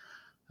ghouls,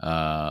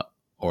 uh,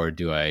 or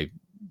do I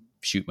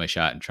shoot my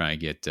shot and try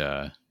and get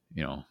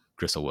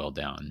Gristlewell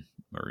down,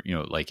 or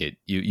like it?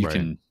 You right.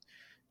 can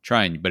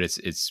try and, but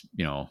it's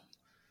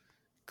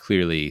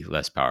clearly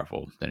less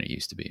powerful than it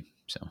used to be.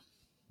 So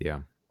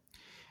Yeah.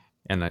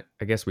 And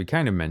I guess we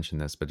kind of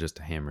mentioned this, but just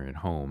to hammer it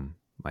home,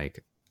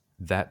 like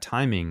that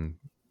timing,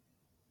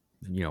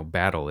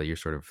 battle that you're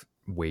sort of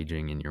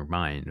waging in your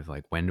mind of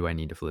like, when do I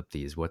need to flip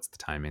these? What's the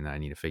timing that I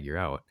need to figure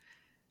out?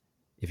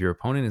 If your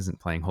opponent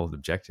isn't playing hold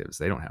objectives,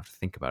 they don't have to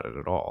think about it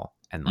at all.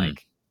 And mm,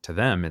 like, to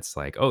them, it's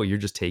like, oh, you're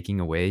just taking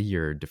away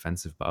your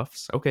defensive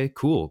buffs. Okay,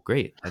 cool,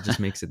 great. That just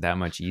makes it that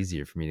much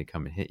easier for me to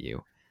come and hit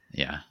you.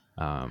 yeah,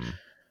 Um,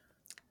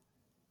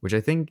 which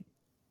I think,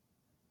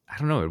 I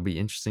don't know, it'll be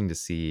interesting to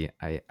see.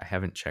 I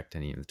haven't checked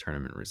any of the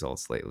tournament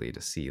results lately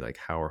to see like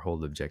how are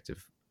hold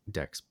objective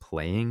decks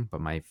playing,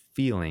 but my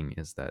feeling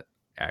is that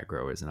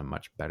aggro is in a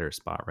much better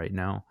spot right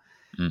now.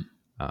 Mm.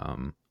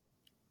 Um,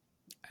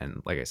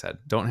 and like I said,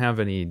 don't have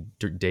any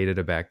data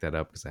to back that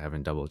up because I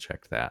haven't double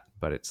checked that.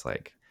 But it's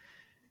like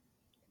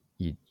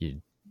you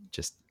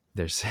just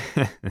there's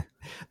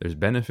there's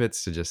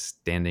benefits to just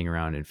standing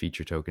around in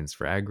feature tokens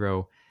for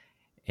aggro,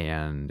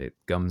 and it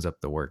gums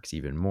up the works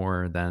even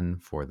more than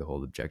for the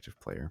hold objective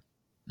player.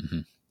 Hmm.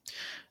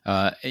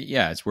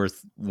 Yeah, it's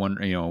worth one.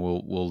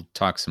 We'll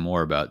talk some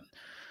more about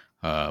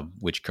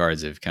which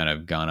cards have kind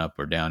of gone up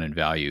or down in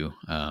value.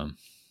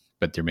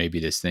 But there may be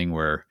this thing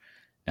where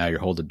now your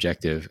hold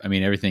objective. I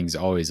mean, everything's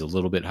always a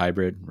little bit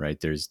hybrid, right?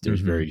 There's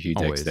Mm-hmm. very few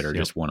decks that Always, are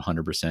yep, just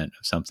 100% of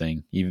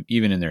something.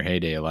 Even in their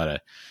heyday, a lot of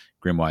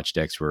Grimwatch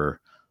decks were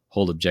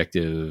hold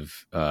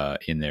objective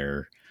in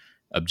their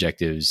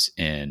objectives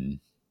and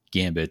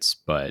gambits,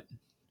 but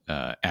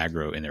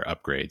aggro in their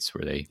upgrades,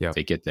 where yep,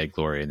 they get that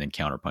glory and then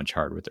counterpunch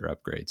hard with their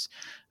upgrades.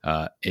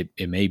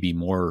 It may be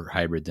more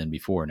hybrid than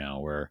before now,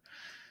 where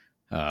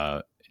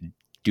uh,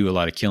 do a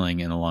lot of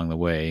killing and along the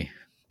way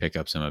pick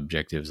up some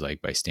objectives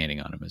like by standing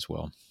on them as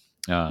well.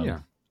 Um, yeah,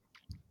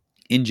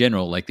 in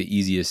general, like the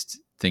easiest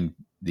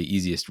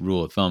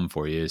rule of thumb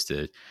for you is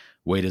to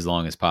wait as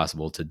long as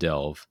possible to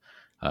delve.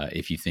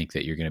 If you think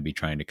that you're going to be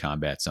trying to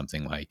combat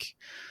something like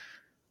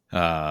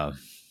uh,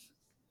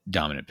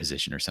 dominant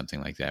position or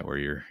something like that, where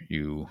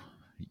you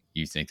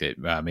think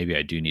that maybe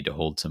I do need to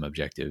hold some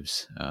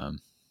objectives,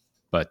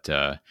 but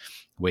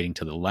waiting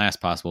till the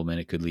last possible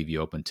minute could leave you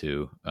open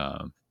to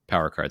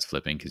power cards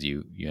flipping, because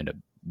you end up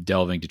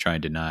delving to try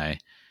and deny,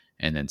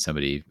 and then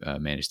somebody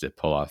managed to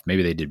pull off.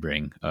 Maybe they did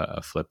bring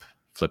a flip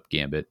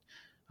gambit,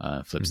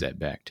 flips mm-hmm. that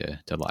back to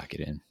lock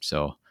it in.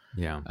 So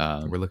Yeah.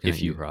 We're looking at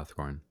if you, you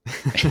Hrothgorn.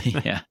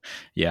 yeah,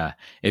 yeah,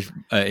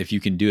 if you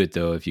can do it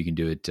though, if you can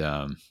do it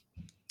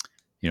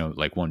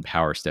like one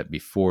power step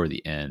before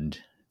the end,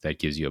 that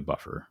gives you a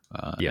buffer,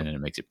 and Yep, then it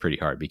makes it pretty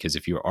hard, because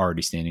if you're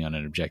already standing on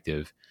an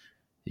objective,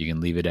 you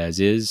can leave it as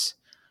is,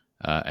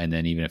 and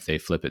then even if they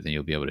flip it, then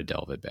you'll be able to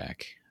delve it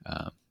back.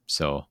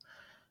 So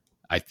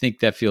I think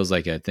that feels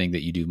like a thing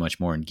that you do much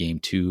more in game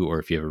two, or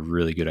if you have a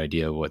really good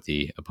idea of what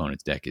the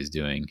opponent's deck is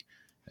doing,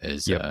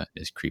 yep,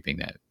 is creeping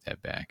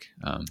that back.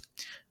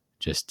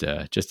 Just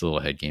a little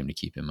head game to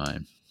keep in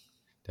mind.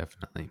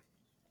 definitely.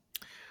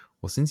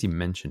 Well, since you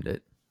mentioned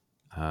it,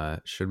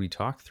 should we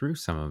talk through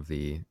some of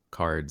the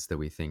cards that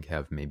we think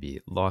have maybe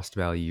lost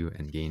value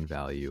and gained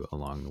value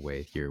along the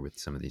way here with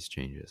some of these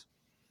changes?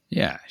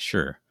 Yeah,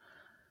 sure.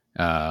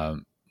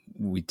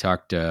 We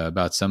talked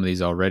about some of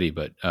these already,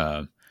 but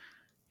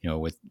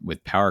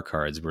with power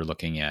cards, we're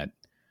looking at,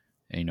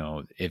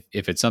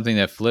 if it's something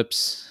that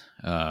flips,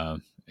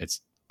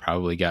 it's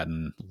probably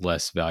gotten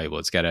less valuable.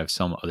 It's got to have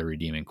some other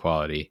redeeming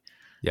quality.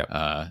 Yep,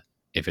 Uh,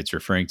 if it's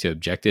referring to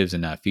objectives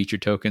and not feature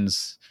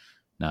tokens,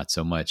 not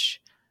so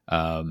much.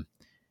 On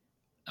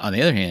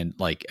the other hand,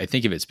 like, I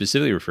think if it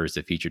specifically refers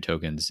to feature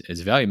tokens, its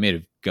value may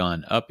have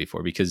gone up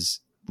before, because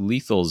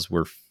lethals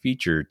were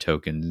feature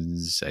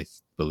tokens, I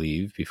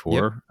believe, yep,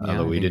 before, yeah,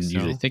 although I we think didn't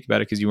usually so. think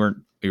about it because you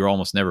were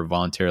almost never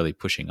voluntarily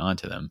pushing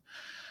onto them.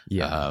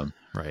 Yeah, Um,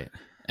 right.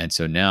 and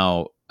so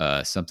now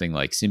something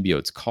like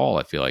Symbiote's Call,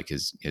 I feel like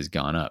has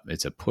gone up.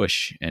 It's a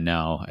push, and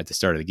now at the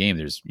start of the game,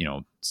 there's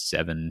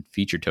 7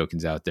 feature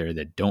tokens out there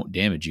that don't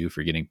damage you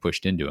for getting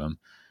pushed into them,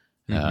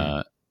 Mm-hmm.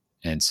 uh,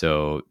 and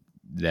so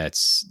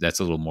that's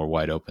a little more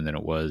wide open than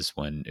it was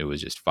when it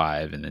was just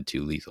 5 and then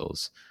 2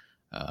 lethals.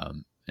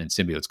 And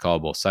Symbiote's Call,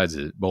 both sides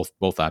of it,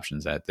 both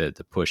options, that the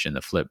push and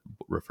the flip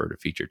refer to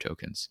feature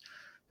tokens.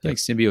 I think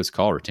Yep, Symbiote's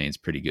Call retains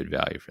pretty good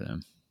value for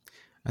them.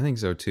 I think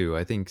so too.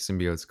 I think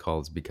Symbiote's Call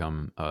has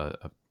become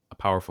a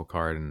powerful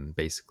card and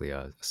basically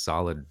a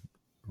solid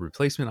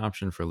replacement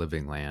option for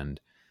Living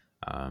Land.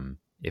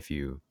 If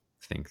you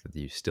think that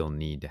you still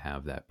need to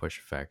have that push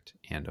effect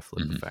and a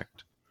flip Hmm.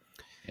 effect.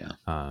 Yeah.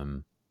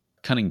 Um,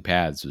 Cunning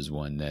Paths was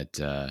one that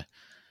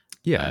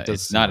yeah, it does a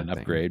it's not similar an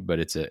thing. upgrade, but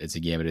it's a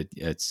gambit.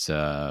 It's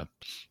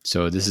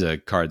so this is a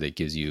card that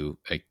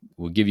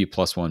will give you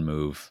 +1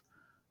 move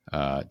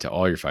to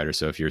all your fighters.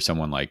 So if you're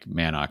someone like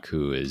Manok,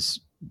 who is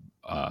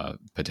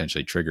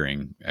potentially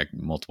triggering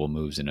multiple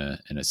moves in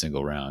a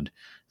single round,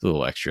 a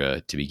little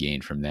extra to be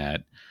gained from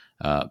that.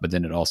 But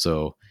then it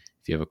also,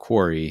 if you have a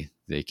quarry,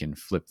 they can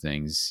flip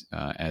things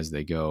as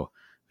they go,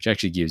 which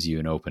actually gives you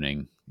an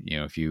opening.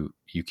 If you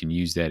can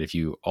use that, if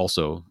you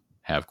also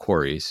have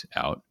quarries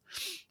out,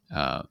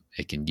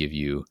 it can give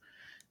you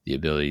the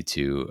ability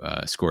to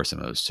score some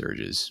of those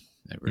surges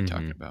that we're Mm-hmm.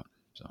 talking about.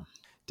 So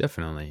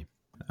Definitely.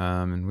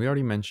 And we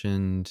already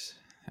mentioned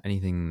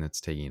anything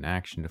that's taking an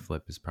action to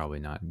flip is probably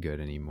not good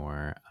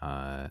anymore.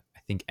 I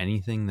think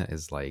anything that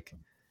is like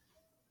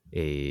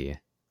a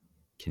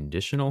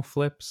conditional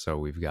flip. So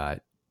we've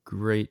got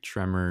Great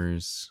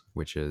Tremors,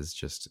 which is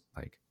just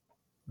like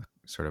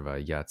sort of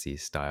a Yahtzee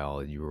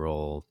style. You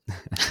roll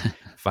yeah.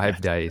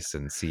 5 dice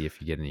and see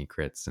if you get any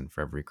crits, and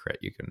for every crit,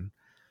 you can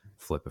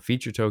flip a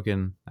feature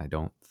token. I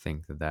don't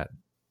think that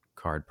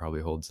card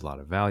probably holds a lot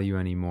of value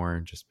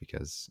anymore, just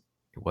because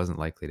it wasn't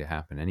likely to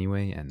happen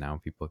anyway, and now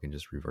people can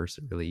just reverse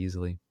it really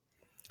easily.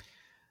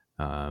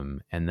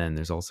 And then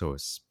there's also a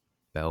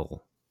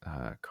spell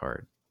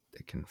card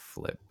that can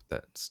flip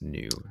that's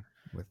new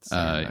with You're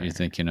Sandire.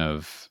 thinking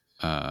of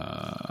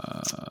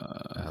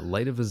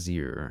Light of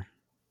Azir.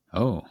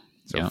 oh,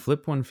 So yeah.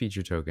 flip one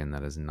feature token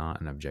that is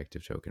not an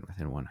objective token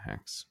within one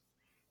hex.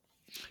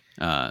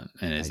 And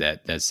is I,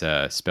 that's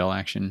a spell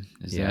action?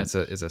 Is yeah,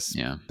 that it's a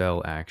yeah,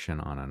 spell action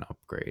on an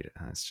upgrade.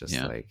 And it's just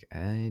yeah. like,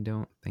 I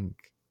don't think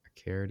I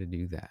care to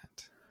do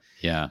that.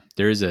 Yeah,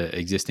 there is a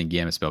existing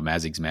gamma spell,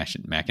 Mazig's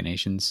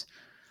Machinations.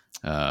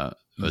 Was a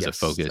Yes, that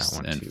focus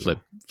one and too.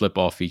 flip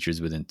all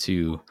features within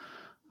two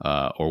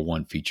or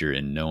one feature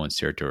in no one's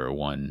territory or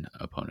one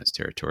opponent's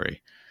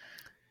territory.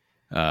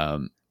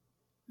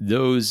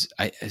 Those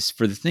as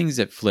for the things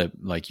that flip,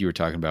 like you were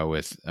talking about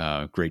with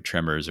Great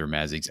Tremors or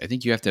Mazig's, I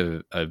think you have to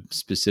have a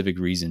specific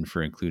reason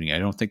for including it. I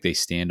don't think they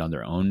stand on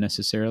their own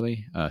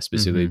necessarily,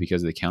 specifically Mm-hmm.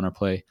 because of the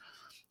counterplay.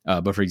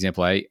 But for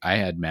example, I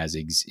had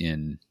Mazig's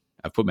in.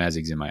 I put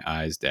Mazig's in my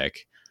Eyes deck.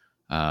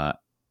 Uh,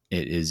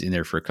 it is in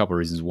there for a couple of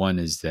reasons. One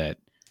is that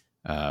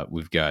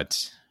we've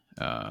got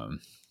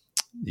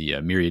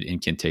the myriad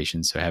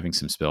incantations, so having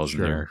some spells in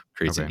Sure. there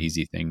creates an Okay.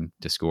 easy thing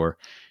to score.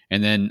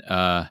 And then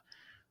a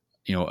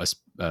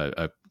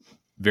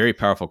very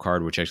powerful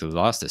card which actually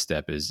lost a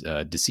step is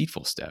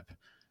Deceitful Step,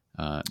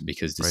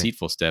 because Right.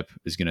 Deceitful Step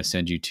is going to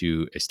send you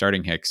to a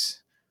starting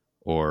hex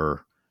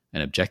or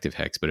an objective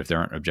hex. But if there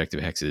aren't objective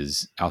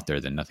hexes out there,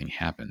 then nothing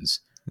happens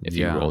if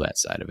you roll Yeah. that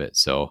side of it.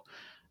 So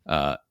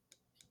uh,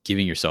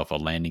 giving yourself a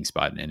landing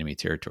spot in enemy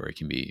territory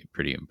can be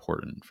pretty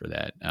important for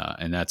that.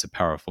 And that's a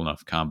powerful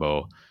enough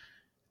combo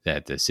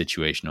that the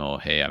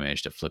situational, hey, I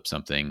managed to flip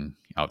something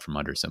out from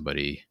under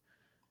somebody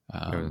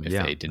if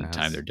Yeah. they didn't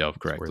time their delve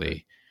It's worth it.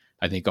 correctly.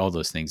 I think all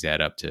those things add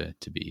up to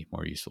be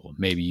more useful.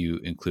 Maybe you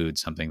include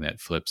something that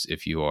flips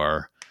if you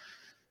are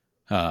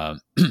uh,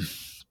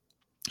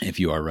 if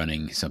you are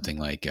running something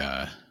like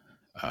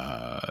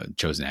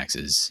Chosen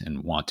Axes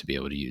and want to be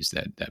able to use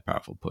that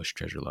powerful push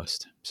Treasure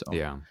Lust. So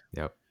Yeah.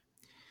 Yep.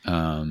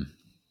 um,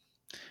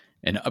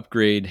 an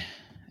upgrade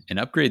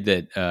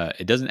that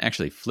it doesn't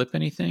actually flip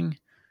anything,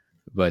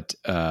 but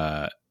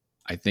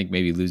I think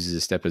maybe loses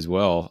a step as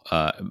well,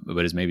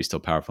 but is maybe still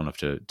powerful enough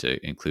to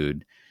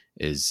include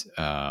is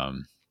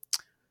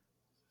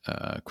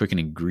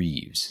Quickening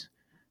Greaves.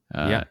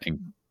 Yeah.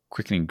 And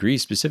Quickening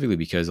Greaves specifically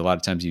because a lot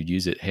of times you'd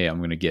use it, hey, I'm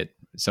going to get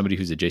somebody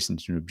who's adjacent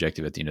to an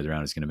objective at the end of the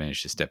round is going to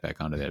manage to step back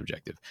onto that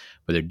objective.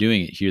 But they're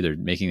doing it here. They're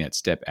making that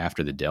step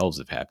after the delves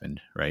have happened,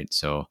 right?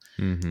 So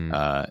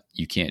Mm-hmm.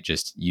 you can't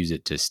just use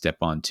it to step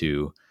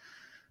onto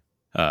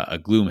a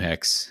Gloom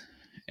Hex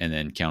and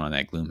then count on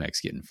that Gloom Hex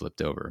getting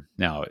flipped over.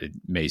 Now, it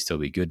may still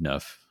be good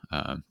enough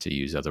to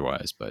use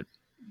otherwise, but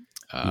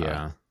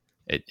Yeah.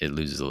 it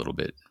loses a little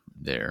bit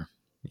there.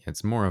 Yeah,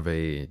 it's more of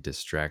a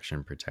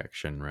distraction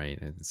protection, right?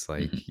 It's Mm-hmm.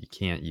 like you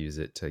can't use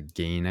it to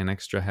gain an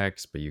extra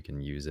hex, but you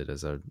can use it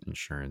as an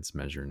insurance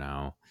measure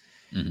now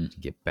Mm-hmm. to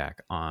get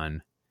back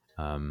on.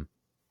 Um,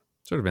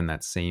 Sort of in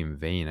that same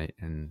vein,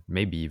 and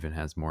maybe even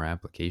has more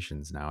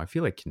applications now. I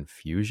feel like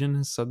confusion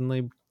has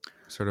suddenly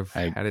sort of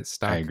I had its I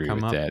stock agree come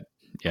with up that.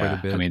 quite a Yeah,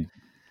 I bit. mean,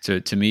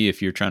 to me,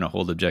 if you're trying to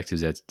hold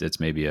objectives, that's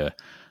maybe a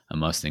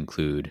must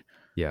include.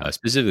 Yeah,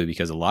 Specifically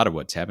because a lot of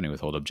what's happening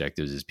with hold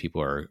objectives is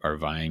people are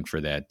vying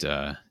for that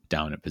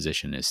dominant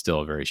position is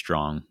still a very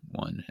strong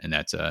one, and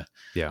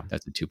yeah,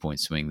 that's a 2 point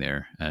swing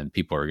there, and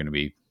people are going to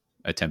be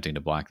attempting to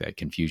block that.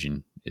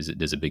 Confusion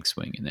there's a big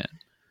swing in that.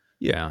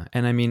 yeah.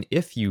 And I mean,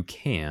 if you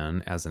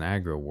can, as an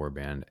aggro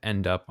warband,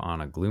 end up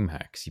on a gloom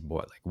hex,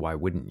 like why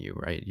wouldn't you,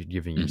 right? You're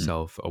giving Mm-hmm.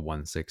 yourself a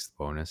 1/6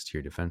 bonus to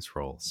your defense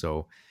roll,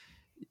 so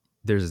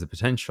there's the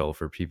potential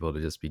for people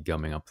to just be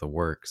gumming up the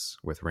works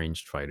with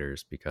ranged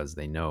fighters because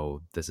they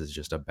know this is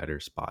just a better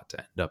spot to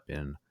end up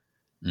in.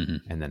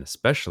 Mm-hmm. And then,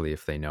 especially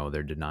if they know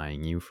they're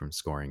denying you from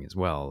scoring as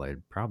well,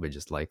 they're probably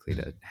just likely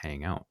to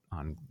hang out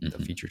on the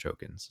Mm-hmm. feature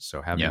tokens.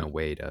 So, having Yeah, a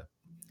way to,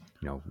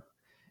 you know,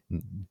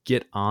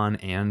 get on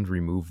and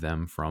remove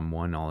them from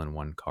one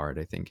all-in-one card,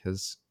 I think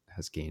has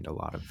gained a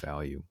lot of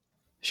value.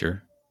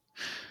 sure.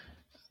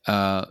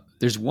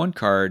 There's one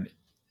card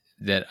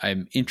that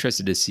I'm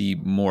interested to see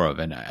more of,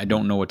 and I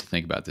don't know what to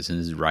think about this. And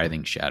this is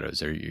Writhing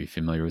Shadows. Are you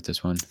familiar with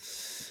this one?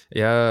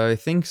 Yeah, I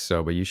think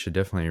so, but you should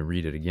definitely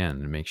read it again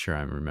and make sure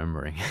I'm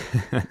remembering.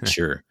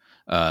 Sure.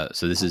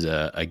 So this is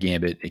a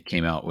gambit. It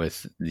came out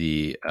with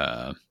the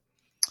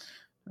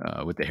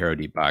Hero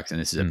Deep box, and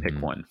this is a pick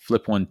Hmm. one.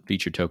 Flip one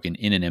feature token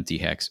in an empty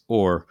hex,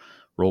 or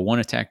roll one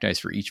attack dice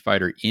for each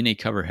fighter in a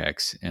cover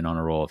hex, and on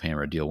a roll of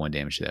hammer, deal one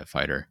damage to that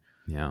fighter.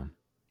 Yeah.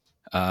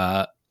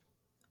 Uh,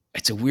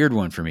 it's a weird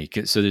one for me.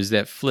 So there's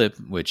that flip,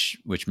 which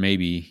may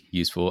be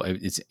useful.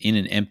 It's in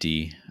an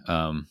empty,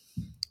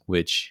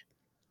 which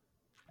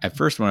at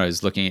first when I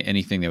was looking at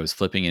anything that was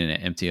flipping in an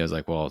empty, I was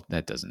like, well,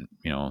 that doesn't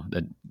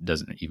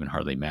even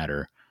hardly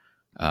matter.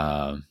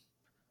 Um,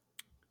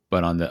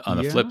 but on the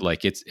flip, Yeah.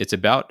 like it's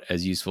about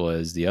as useful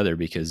as the other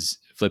because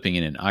flipping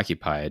in an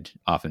occupied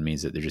often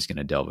means that they're just going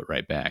to delve it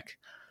right back.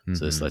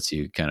 So this Mm-hmm. lets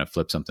you kind of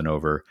flip something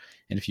over.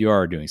 And if you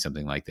are doing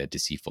something like that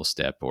deceitful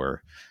step,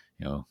 or,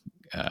 you know,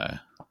 uh,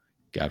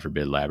 God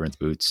forbid, labyrinth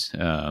boots,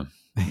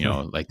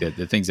 like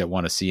the things that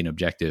want to see an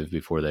objective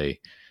before they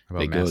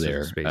About go Masters of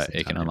there, Space and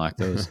it can Time. unlock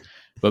those.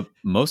 But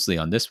mostly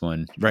on this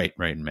one, right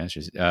in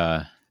Masters,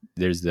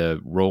 there's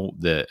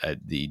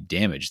the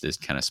damage, this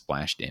kind of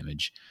splash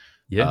damage.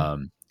 Yeah,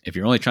 If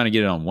you're only trying to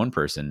get it on one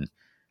person,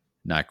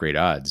 not great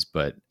odds.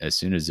 But as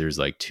soon as there's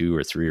like two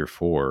or three or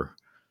four,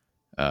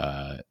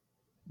 uh,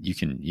 you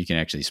can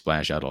actually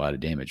splash out a lot of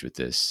damage with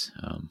this,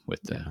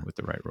 yeah, with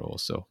the right roll.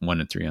 So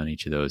 1 and 3 on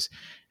each of those.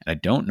 And I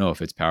don't know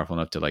if it's powerful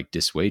enough to like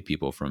dissuade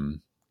people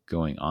from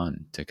going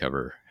on to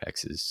cover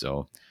hexes.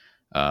 So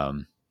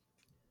um,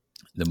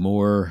 the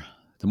more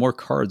the more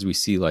cards we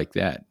see like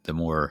that, the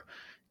more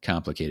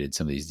complicated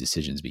some of these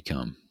decisions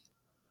become.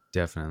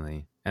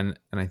 definitely. And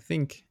I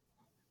think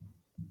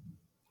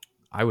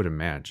I would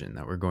imagine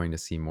that we're going to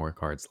see more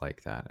cards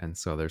like that. And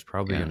so there's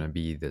probably Yeah, going to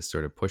be this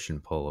sort of push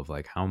and pull of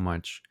like how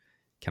much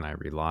can I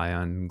rely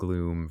on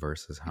gloom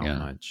versus how yeah,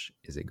 much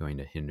is it going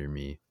to hinder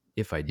me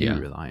if I do yeah.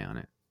 rely on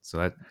it. So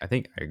that I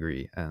think I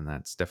agree, and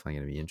that's definitely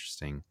going to be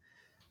interesting.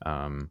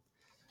 Um,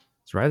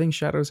 does Writhing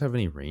Shadows have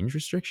any range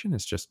restriction?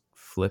 It's just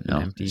flip an No,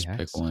 empty just pick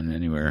hex. one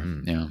anywhere.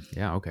 Mm. Yeah,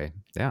 Yeah. Okay.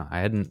 Yeah.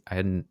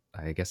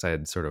 I guess I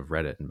had sort of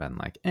read it and been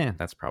like,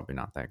 that's probably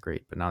not that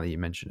great. But now that you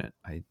mention it,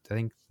 I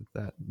think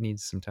that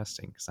needs some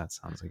testing because that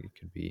sounds like it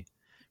could be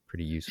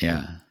pretty useful.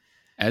 yeah.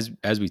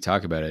 As we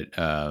talk about it,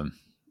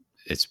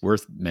 it's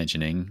worth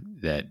mentioning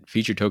that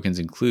feature tokens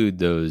include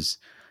those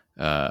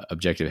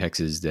objective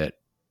hexes that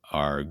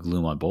are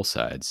gloom on both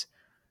sides.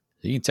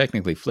 So you can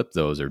technically flip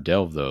those or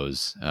delve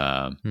those.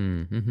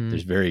 Mm-hmm.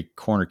 There's very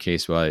corner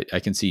case. Well, I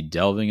can see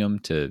delving them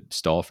to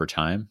stall for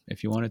time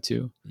if you wanted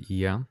to.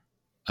 Yeah.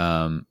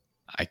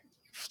 I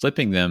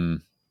flipping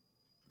them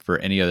for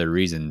any other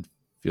reason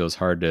feels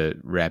hard to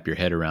wrap your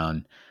head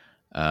around,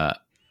 uh,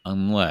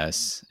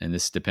 unless, and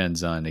this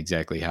depends on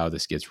exactly how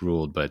this gets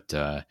ruled, but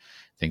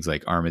things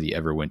like Arm of the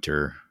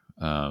Everwinter,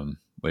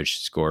 which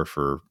score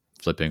for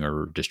flipping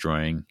or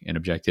destroying an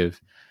objective.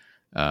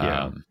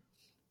 Yeah. Um,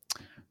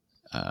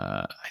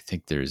 I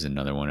think there's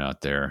another one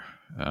out there.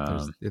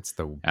 It's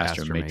the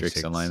Astro Astro Matrix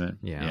Matrix. alignment.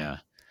 Yeah. Yeah.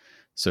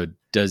 So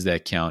does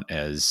that count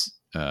as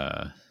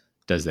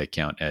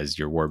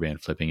your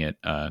warband flipping it?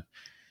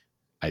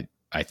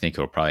 I think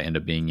it'll probably end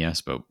up being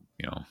yes, but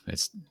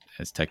it's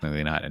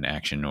technically not an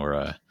action or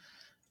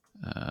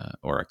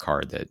a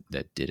card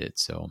that did it.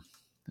 So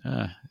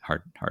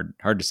hard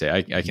to say.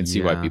 I can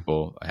see why Yeah.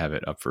 people have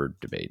it up for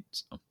debate.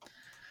 So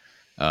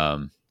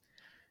um,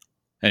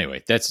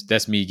 anyway,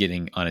 that's me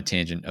getting on a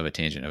tangent of a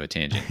tangent of a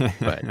tangent.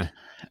 But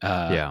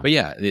Yeah. but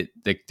yeah,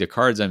 the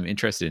cards I'm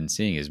interested in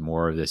seeing is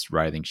more of this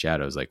writhing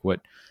shadows. Like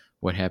what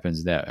happens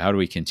to that? How do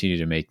we continue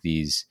to make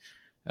these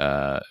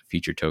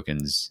feature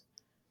tokens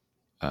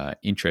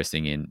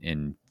interesting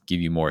and give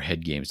you more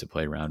head games to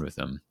play around with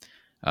them?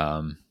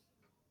 Um,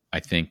 I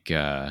think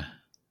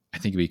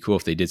it'd be cool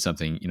if they did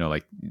something.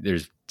 Like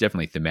there's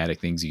definitely thematic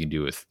things you can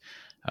do with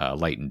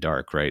light and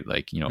dark, right?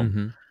 Like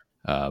Mm-hmm.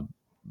 uh,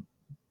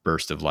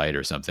 burst of light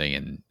or something,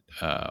 and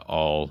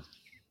all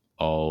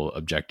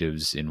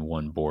objectives in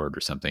one board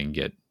or something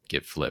get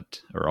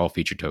flipped, or all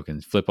feature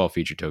tokens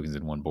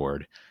in one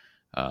board,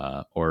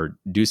 or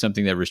do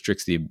something that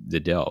restricts the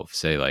delve.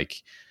 Say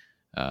like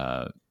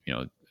uh, you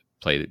know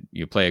play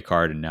a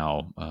card and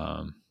now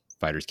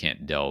fighters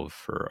can't delve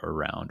for a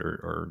round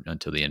or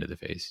until the end of the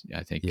phase.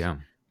 I think Yeah.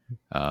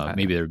 I,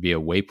 maybe there'd be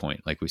a waypoint,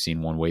 like we've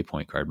seen one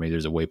waypoint card. Maybe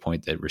there's a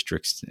waypoint that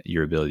restricts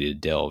your ability to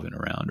delve in a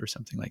round or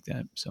something like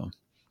that. So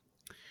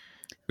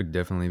would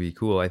definitely be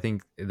cool. I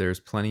think there's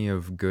plenty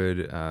of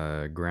good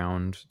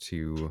ground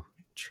to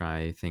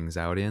try things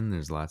out in.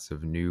 There's lots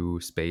of new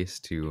space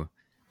to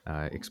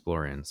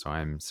explore in. So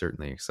I'm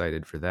certainly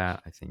excited for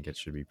that. I think it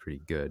should be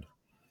pretty good.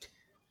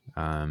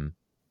 Um,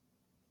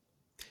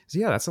 so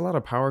yeah, that's a lot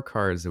of power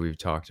cards that we've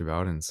talked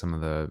about and some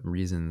of the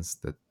reasons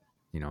that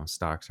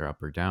stocks are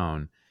up or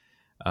down.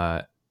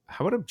 Uh,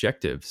 how about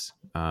objectives?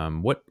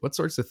 What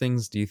sorts of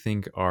things do you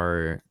think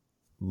are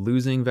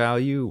losing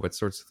value? What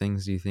sorts of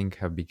things do you think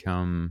have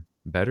become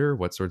better?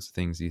 What sorts of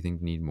things do you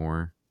think need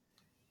more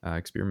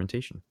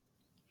experimentation?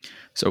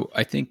 So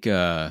I think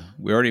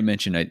we already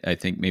mentioned. I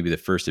think maybe the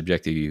first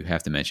objective you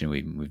have to mention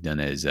we've done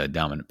is a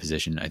dominant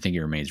position. I think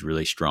it remains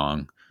really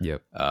strong.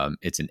 Yep.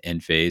 It's an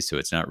end phase, so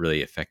it's not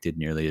really affected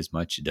nearly as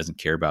much. It doesn't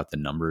care about the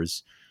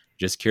numbers; it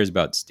just cares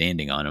about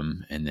standing on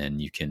them, and then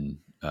you can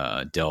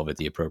delve at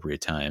the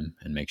appropriate time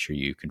and make sure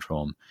you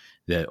control them.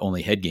 The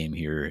only head game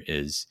here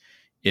is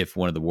if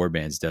one of the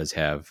warbands does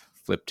have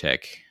flip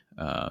tech,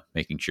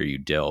 making sure you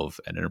delve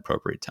at an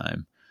appropriate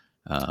time,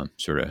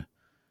 sort of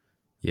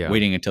Yeah,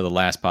 waiting until the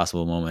last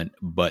possible moment,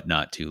 but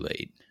not too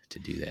late to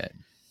do that.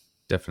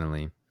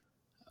 definitely.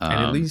 And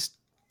at Um, least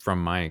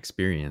from my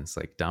experience,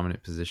 like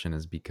dominant position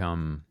has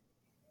become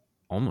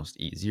almost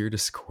easier to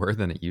score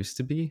than it used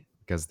to be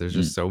because there's mm,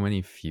 just so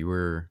many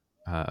fewer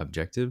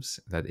objectives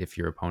that if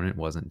your opponent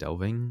wasn't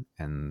delving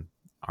and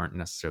aren't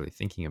necessarily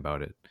thinking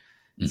about it,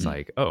 It's Hmm.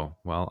 like, oh,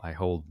 well, I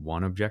hold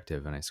one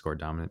objective and I score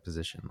dominant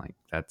position. Like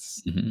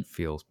that's Hmm.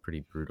 feels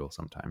pretty brutal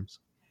sometimes.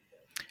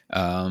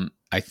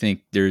 I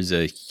think there's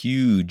a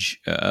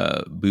huge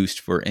boost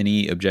for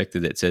any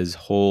objective that says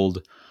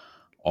hold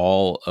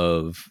all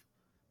of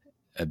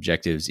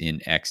objectives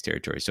in X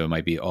territory. So it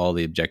might be all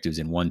the objectives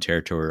in one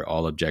territory,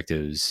 all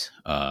objectives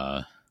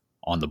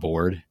on the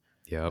board,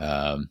 Yep.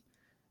 um,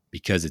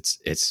 because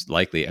it's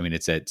likely. I mean,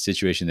 it's that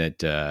situation that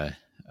the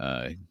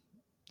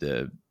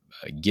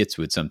Gits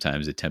would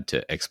sometimes attempt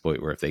to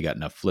exploit, where if they got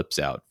enough flips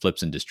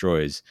and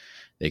destroys,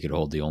 they could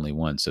hold the only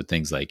one. So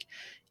things like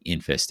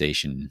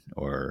infestation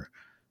or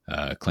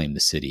claim the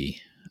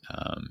city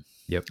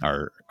Yep.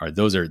 are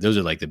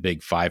like the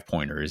big 5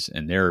 pointers,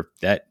 and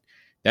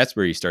that's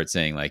where you start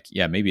saying like,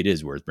 yeah, maybe it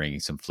is worth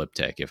bringing some flip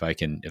tech if I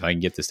can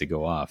get this to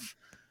go off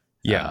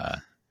Yeah. uh,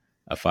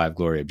 a 5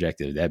 glory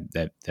objective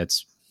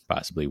that's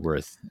possibly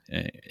worth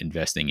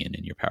investing in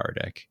your power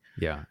deck.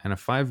 Yeah. And a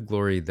 5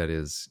 glory that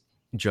is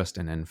just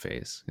an end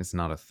phase. It's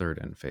not a third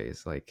end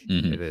phase. Like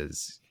it Hmm.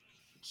 is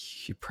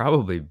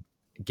probably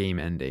game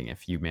ending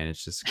if you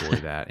manage to score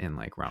that in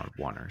like round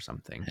one or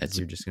something, because That's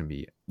a you're just going to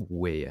be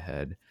way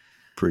ahead.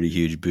 pretty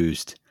huge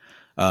boost.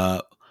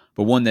 Uh,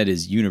 but one that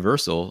is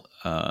universal,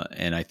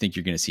 and I think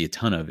you're going to see a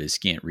ton of, is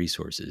scant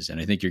resources.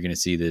 And I think you're going to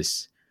see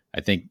this.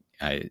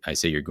 I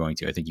say you're going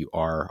to. I think you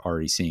are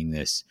already seeing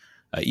this,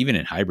 even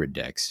in hybrid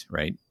decks,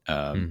 right?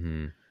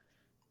 Hmm.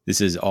 This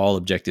is all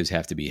objectives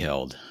have to be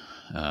held,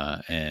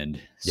 and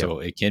Yep. so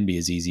it can be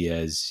as easy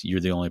as you're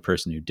the only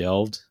person who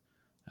delved,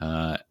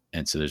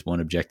 and so there's one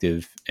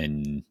objective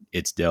and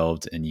it's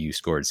delved, and you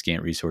scored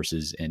scant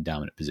resources and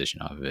dominant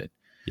position off of it.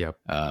 Yep.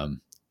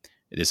 Um,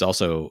 this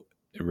also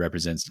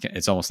represents,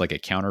 it's almost like a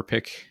counter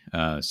pick.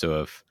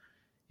 So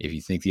if you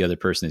think the other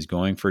person is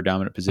going for a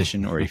dominant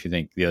position, or if you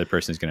think the other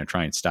person is going to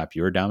try and stop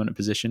your dominant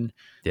position,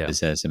 Yeah. this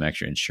has some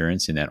extra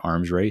insurance in that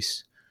arms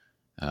race.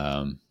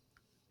 Um,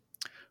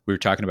 we were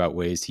talking about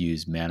ways to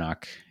use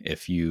Manok.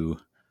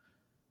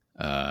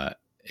 Uh,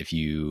 if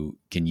you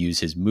can use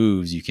his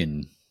moves, you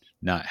can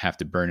not have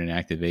to burn an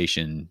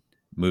activation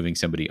moving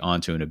somebody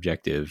onto an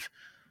objective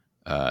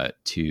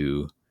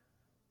to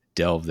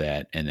delve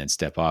that and then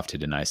step off to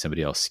deny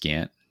somebody else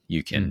scant.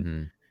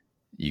 Hmm.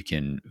 You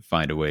can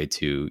find a way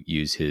to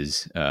use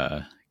his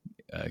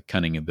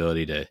cunning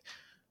ability to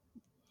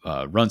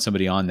run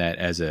somebody on that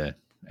as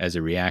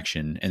a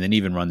reaction, and then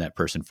even run that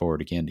person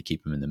forward again to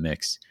keep him in the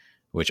mix,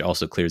 which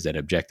also clears that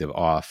objective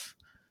off.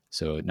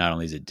 So not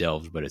only is it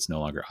delved, but it's no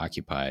longer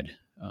occupied.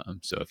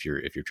 So if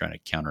you're trying to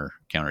counter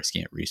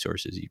scant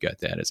resources, you've got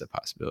that as a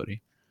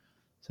possibility.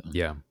 So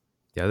Yeah.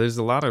 Yeah. There's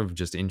a lot of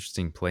just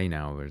interesting play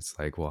now where it's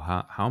like, well,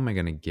 how am I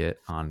going to get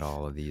onto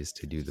all of these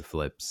to do the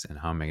flips, and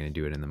how am I going to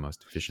do it in the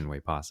most efficient way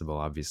possible?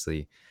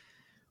 Obviously,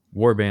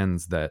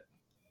 warbands that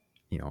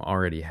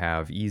already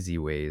have easy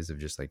ways of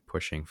just like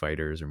pushing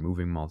fighters or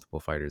moving multiple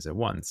fighters at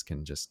once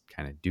can just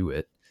kind of do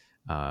it.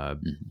 uh,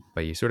 mm-hmm.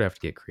 but you sort of have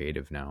to get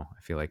creative now.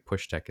 I feel like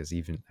push tech is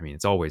even, I mean,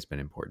 it's always been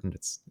important,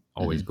 it's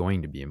always Mm-hmm.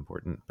 going to be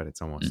important, but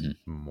it's almost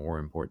Mm-hmm. more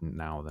important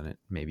now than it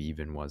maybe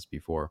even was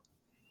before.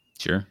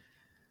 Sure.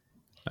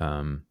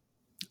 um,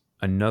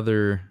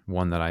 Another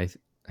one that I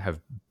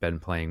have been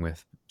playing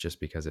with just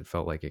because it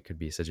felt like it could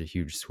be such a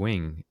huge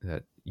swing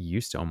that you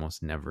used to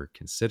almost never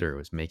consider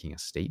was making a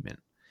statement.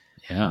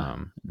 Yeah.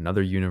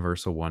 Another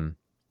universal one.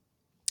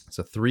 It's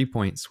a 3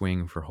 point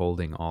swing for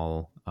holding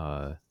all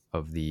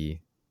of the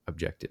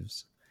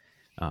objectives.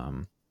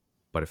 Um,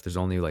 but if there's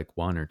only like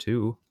one or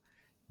two,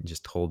 you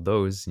just hold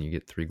those and you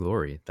get 3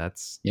 glory. Yeah.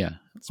 That's Well,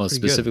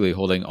 pretty good. specifically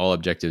holding all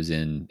objectives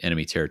in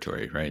enemy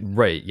territory, right?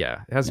 Right.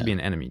 Yeah. It has to Yeah. be an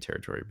enemy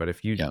territory. But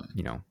if Yeah.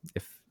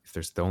 if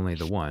there's only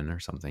the one or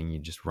something, you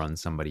just run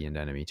somebody into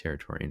enemy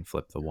territory and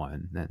flip the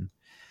one. Then,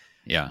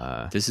 Yeah.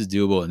 uh, This is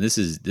doable, and this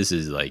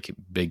is like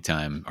big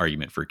time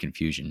argument for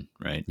confusion,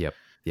 right? yep.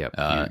 Yep.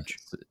 Uh, Huge.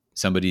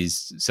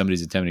 somebody's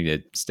attempting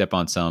to step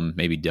on some,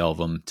 maybe delve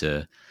them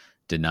to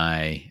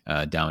deny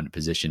dominant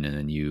position, and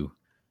then you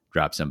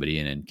drop somebody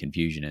in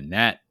confusion, and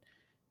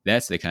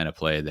that's the kind of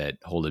play that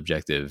hold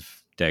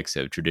objective decks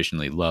have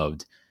traditionally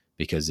loved,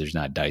 because there's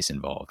not dice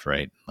involved,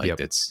 right? Like Yep.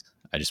 that's,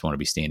 I just want to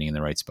be standing in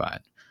the right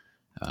spot.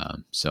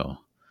 So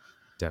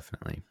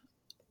Definitely.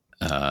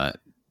 uh,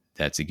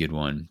 that's a good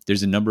one.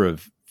 There's a number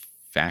of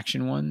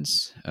faction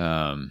ones,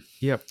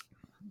 Yep.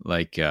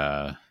 like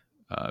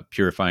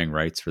Purifying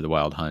Rites for the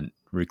Wild Hunt,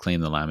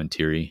 Reclaim the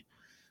Lamentiri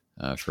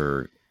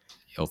for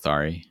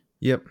Ilthari.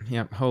 Yep.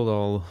 Yep.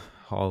 Hold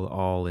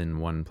all in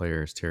one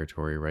player's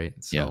territory, right?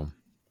 Yeah,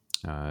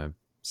 So, uh,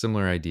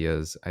 similar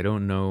ideas. I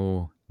don't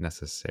know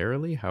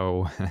necessarily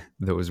how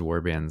those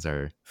warbands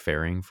are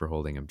faring for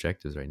holding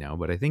objectives right now,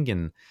 but I think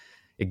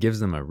it gives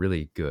them a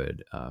really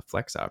good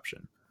flex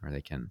option where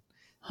they can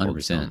hold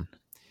 100%. some,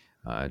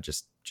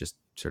 just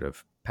sort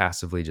of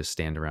passively just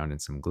stand around in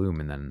some gloom,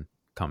 and then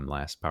come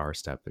last power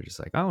step, they're just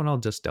like, oh, and I'll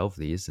just delve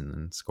these and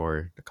then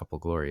score a couple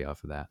glory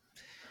off of that.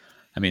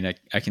 I mean,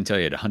 I can tell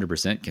you at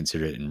 100%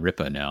 consider it in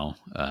Ripa now.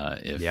 Yeah.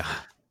 If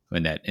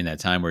in that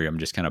time where I'm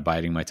just kind of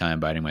biding my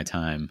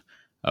time,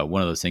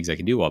 one of those things I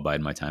can do while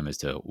biding my time is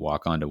to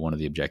walk onto one of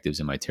the objectives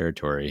in my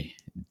territory,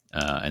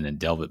 and then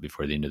delve it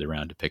before the end of the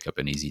round to pick up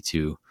an easy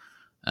 2,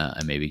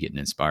 and maybe get an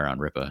Inspire on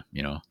Ripa,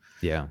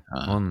 Yeah.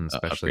 Well, and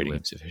especially upgrading him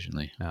with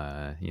sufficiently.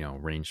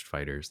 ranged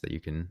fighters that you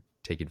can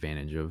take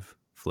advantage of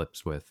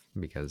flips with,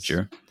 because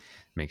Sure. it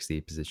makes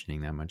the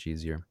positioning that much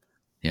easier.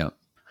 Yeah.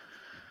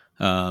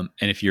 And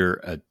if you're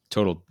a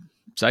total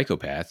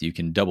psychopath, you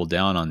can double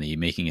down on the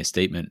making a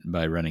statement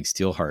by running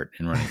Steelheart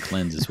and running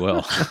Cleanse as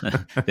well.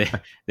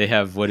 they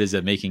have, what is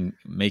it, making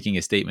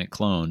a statement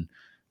clone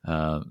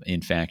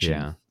in faction.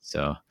 Yeah.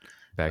 So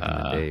Back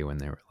in the day when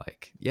they were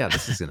like, yeah,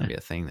 this is going to be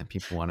a thing that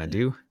people want to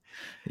do.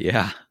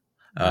 yeah.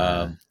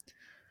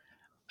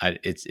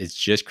 It's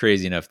just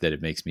crazy enough that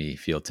it makes me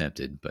feel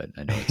tempted, but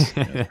I know it's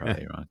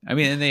probably wrong. I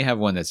mean, and they have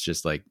one that's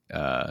just like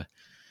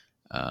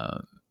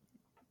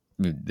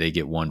they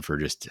get one for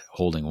just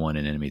holding one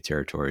in enemy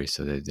territory,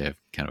 so they have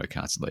kind of a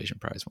consolation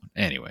prize one.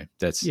 Anyway,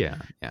 that's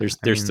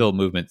there's still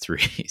movement 3,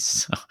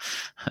 so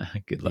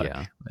good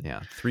luck.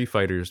 Yeah, 3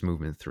 fighters,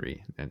 movement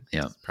 3.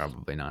 It's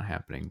probably not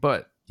happening,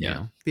 but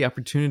the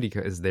opportunity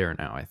is there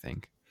now, I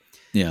think.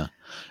 Yeah,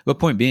 but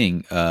point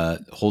being,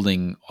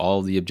 holding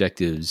all the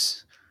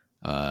objectives,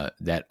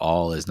 that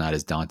all is not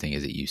as daunting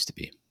as it used to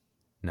be.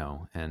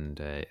 No, and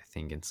I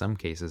think in some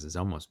cases it's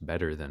almost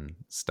better than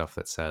stuff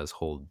that says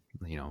hold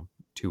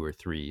 2 or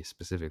 3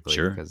 specifically,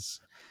 because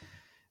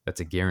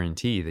that's a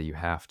guarantee that you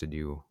have to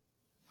do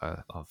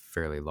a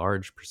fairly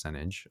large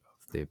percentage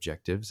of the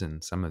objectives,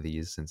 and some of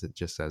these, since it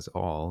just says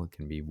all, it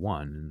can be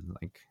 1,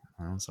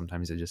 and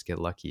sometimes you just get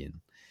lucky, and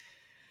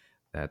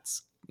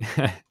that's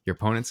your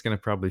opponent's going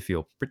to probably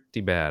feel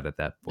pretty bad at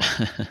that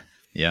point.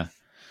 Yeah.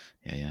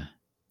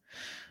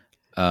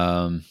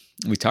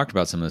 We talked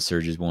about some of the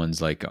Surge's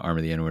ones, like Arm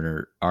of the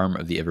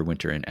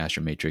Everwinter, and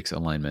Astro Matrix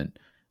alignment.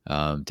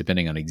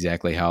 Depending on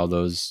exactly how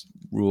those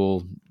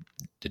rule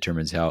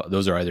determines how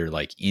those are either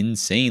like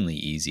insanely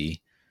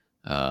easy,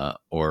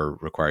 or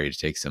require you to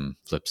take some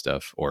flip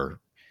stuff, or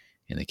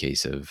in the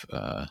case of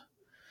the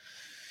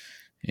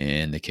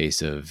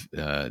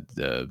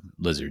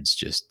lizards,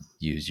 just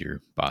use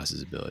your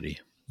boss's ability.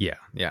 Yeah.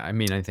 I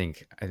mean, I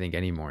think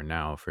anymore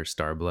now for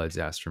Starbloods,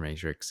 Astro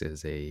Matrix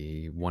is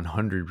a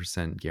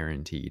 100%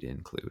 guaranteed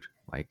include.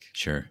 Like,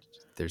 sure,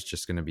 there's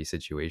just going to be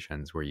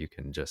situations where you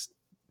can just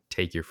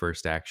take your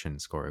first action,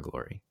 score a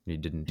glory. You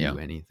didn't do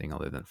anything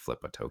other than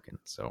flip a token.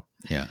 So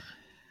yeah.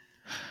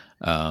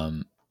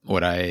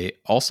 What I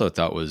also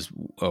thought was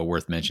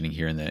worth mentioning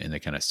here in the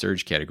kind of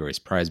surge category is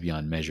Prize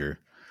Beyond Measure,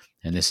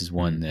 and this is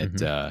one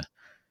that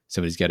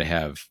somebody's got to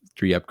have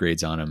 3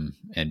 upgrades on them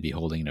and be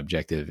holding an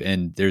objective.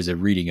 And there's a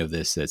reading of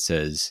this that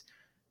says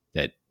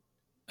that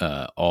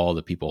all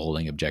the people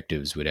holding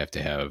objectives would have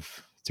to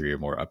have 3 or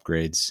more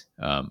upgrades.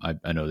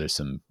 I know there's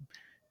some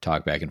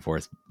talk back and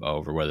forth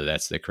over whether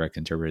that's the correct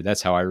interpretation.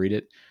 That's how I read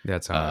it.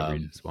 That's how I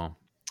read it as well.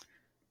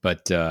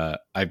 But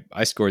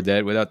I scored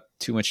that without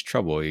too much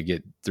trouble. You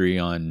get 3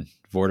 on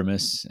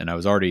Vortimus, and I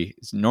was already,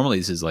 normally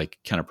this is like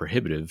kind of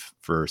prohibitive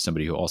for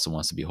somebody who also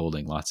wants to be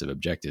holding lots of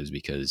objectives,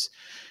 because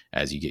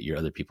as you get your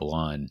other people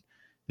on,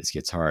 this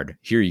gets hard.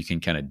 Here you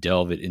can kind of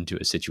delve it into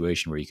a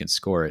situation where you can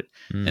score it,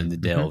 and then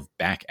delve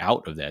back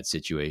out of that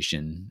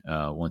situation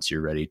once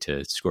you're ready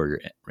to score your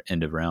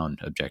end of round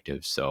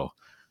objectives. So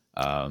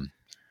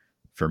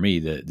for me,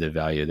 the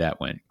value of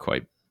that went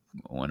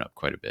up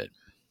quite a bit.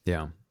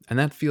 Yeah. And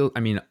that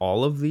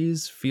all of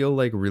these feel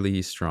like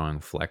really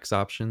strong flex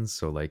options.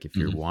 So like if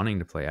you're wanting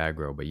to play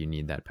aggro, but you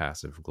need that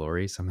passive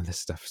glory, some of this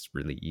stuff is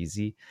really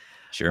easy.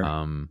 Sure.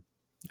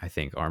 I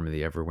think Arm of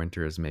the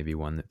Everwinter is maybe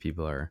one that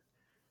people are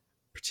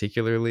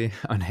particularly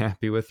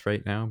unhappy with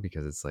right now,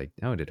 because it's like,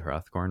 oh, did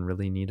Hrothgorn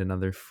really need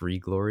another free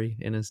glory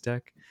in his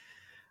deck?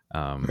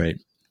 Right.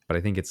 But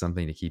I think it's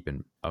something to keep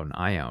an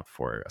eye out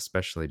for,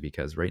 especially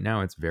because right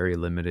now it's very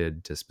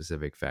limited to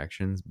specific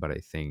factions. But I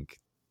think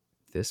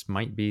this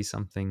might be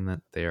something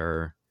that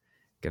they're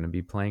going to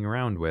be playing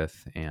around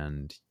with.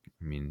 And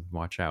I mean,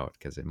 watch out,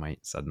 because it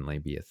might suddenly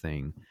be a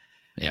thing.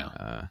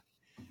 Yeah.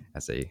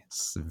 As a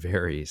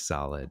very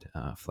solid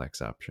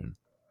flex option.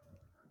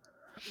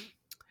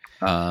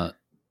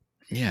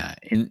 Yeah.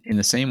 In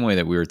the same way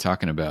that we were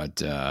talking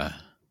about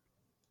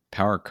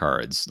power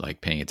cards,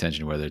 like paying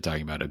attention to whether they're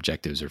talking about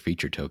objectives or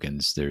feature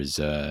tokens, there's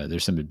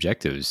some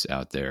objectives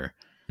out there.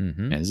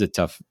 And it's a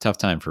tough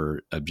time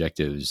for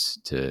objectives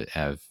to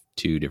have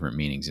 2 different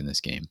meanings in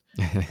this game.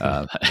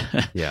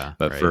 Yeah.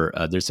 But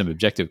right. There's some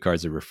objective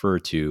cards that refer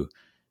to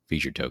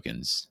feature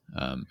tokens.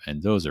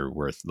 And those are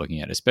worth looking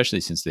at,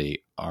 especially since they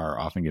are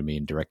often going to be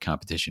in direct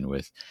competition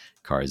with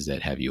cards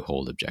that have you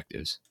hold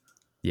objectives.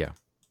 Yeah.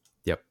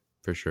 Yep.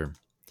 For sure.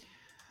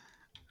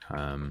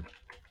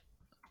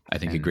 I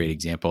think a great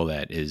example of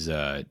that is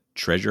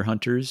Treasure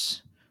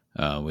Hunters,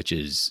 which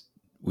is,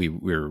 we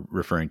were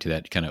referring to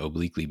that kind of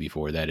obliquely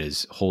before. That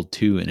is hold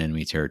 2 in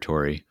enemy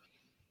territory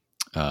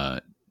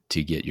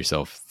to get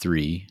yourself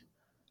 3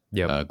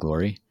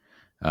 glory.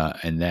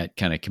 And that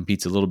kind of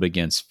competes a little bit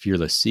against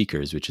Fearless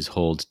Seekers, which is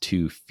hold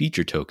 2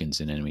 feature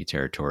tokens in enemy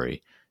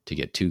territory to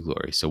get 2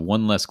 glory. So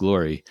 1 less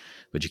glory,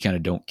 but you kind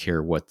of don't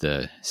care what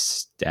the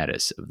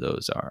status of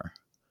those are.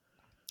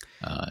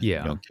 You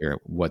Yeah. don't care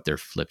what they're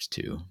flipped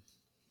to.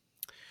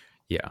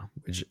 Yeah,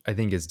 which I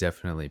think is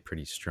definitely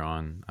pretty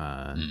strong.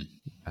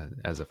 Mm.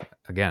 As a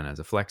again as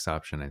a flex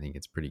option, I think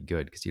it's pretty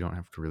good because you don't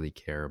have to really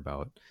care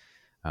about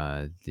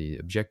the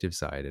objective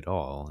side at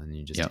all, and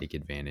you just Yep. take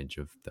advantage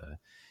of the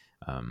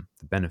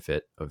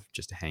benefit of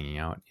just hanging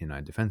out in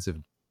a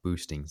defensive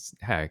boosting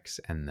hex,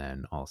 and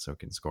then also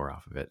can score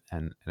off of it.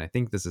 And I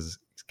think this is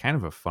kind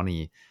of a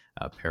funny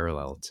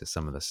parallel to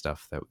some of the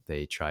stuff that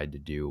they tried to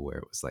do, where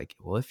it was like,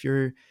 well, if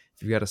you've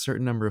got a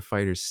certain number of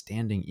fighters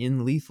standing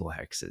in lethal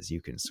hexes,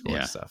 you can score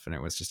Yeah. stuff, and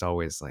it was just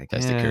always like,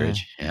 Test of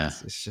courage. Yeah.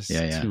 it's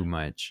Yeah. just Yeah. too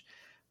much.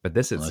 But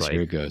this, it's Unless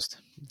you're a like,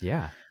 ghost.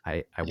 yeah,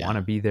 I Yeah. want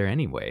to be there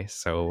anyway.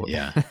 So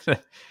Yeah.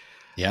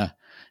 Yeah.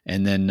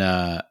 And then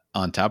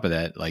on top of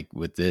that, like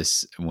with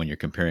this, when you're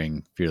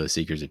comparing Fearless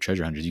Seekers to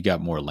Treasure Hunters, you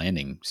got more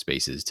landing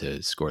spaces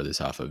to score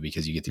this off of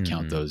because you get to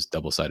count mhm. those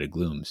double-sided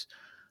glooms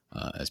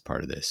as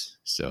part of this.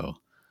 So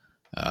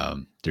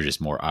there's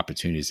just more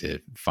opportunities to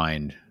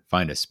find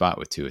a spot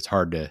with 2. It's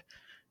hard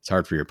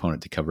for your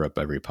opponent to cover up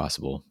every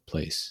possible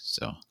place.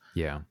 So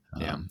Yeah,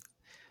 yeah. um,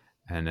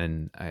 And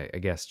then I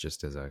guess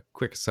just as a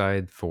quick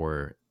aside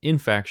for in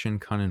faction,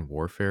 Cunning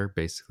Warfare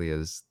basically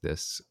is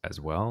this as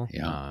well.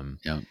 yeah,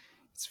 yeah,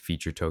 It's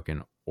feature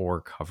token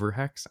or cover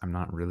hex. I'm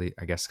not really,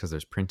 I guess, because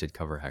there's printed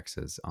cover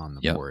hexes on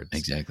the yep, boards.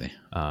 exactly.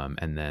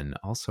 And then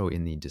also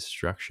in the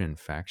destruction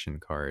faction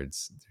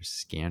cards, there's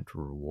scant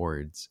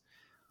rewards.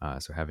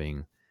 So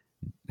having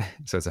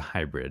so it's a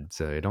hybrid.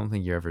 So I don't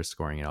think you're ever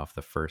scoring it off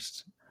the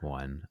first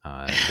one.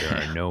 There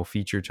are no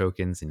feature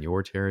tokens in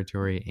your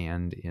territory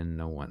and in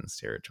no one's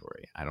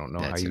territory. I don't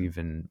know how That's you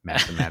even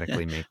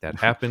mathematically make that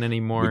happen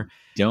anymore. we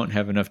don't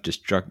have enough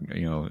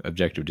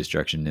objective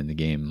destruction in the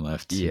game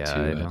left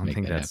Yeah, I to don't make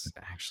think that that's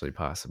happen. actually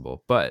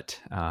possible.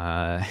 But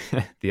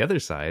the other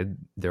side,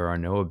 there are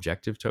no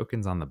objective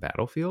tokens on the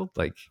battlefield.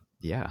 Like,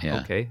 yeah, Yeah,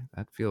 okay,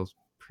 that feels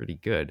pretty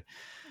good.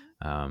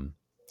 Um,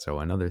 so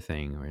another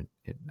thing, where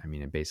I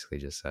mean, it basically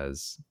just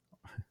says,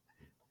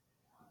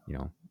 you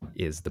know,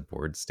 is the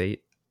board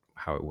state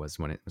how it was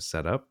when it was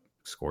set up?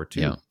 Score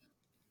yeah, 2.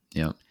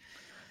 yeah.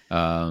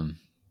 Um,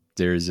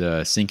 there's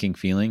a sinking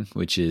feeling,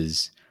 which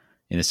is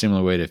in a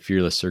similar way to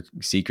Fearless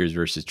Seekers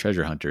versus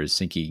Treasure Hunters.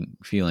 Sinking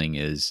feeling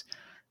is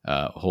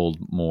hold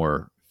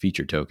more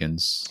feature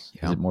tokens.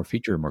 Is Yeah, it more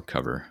feature or more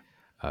cover?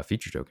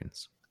 feature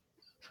tokens.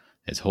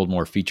 It's hold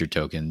more feature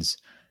tokens,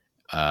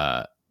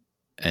 uh,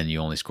 and you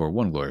only score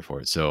 1 glory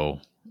for it.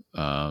 So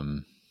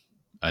um,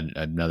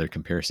 another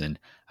comparison,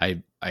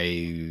 I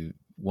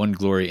 1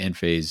 glory end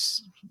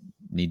phase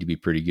need to be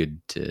pretty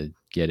good to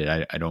get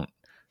it. I don't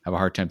have a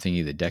hard time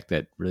thinking of the deck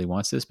that really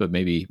wants this, but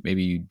maybe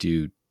you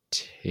do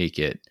take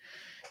it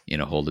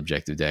in a hold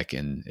objective deck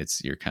and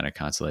it's your kind of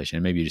consolation.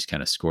 And maybe you just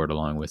kind of score it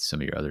along with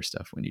some of your other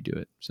stuff when you do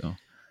it. So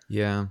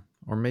Yeah,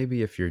 or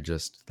maybe if you're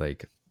just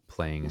like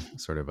playing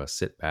sort of a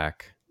sit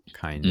back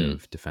kind mm,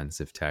 of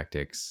defensive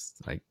tactics,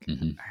 like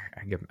mm-hmm.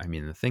 I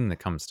mean, the thing that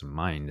comes to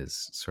mind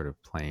is sort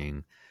of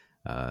playing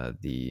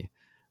the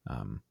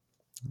um,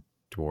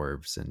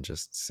 dwarves and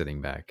just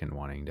sitting back and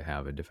wanting to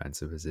have a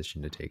defensive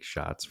position to take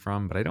shots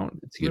from. But I don't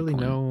That's a good really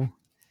point. know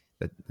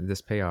that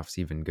this payoff's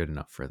even good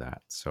enough for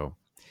that. So,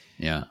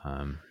 Yeah.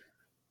 um,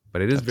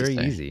 but it is Tough to very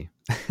say. easy.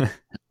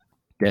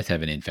 Death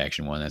have an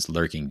in-faction one. That's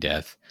Lurking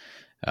Death.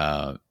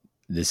 Uh,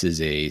 this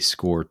is a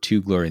score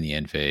 2 glory in the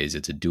end phase.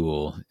 It's a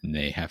duel, and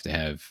they have to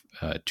have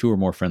 2 or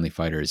more friendly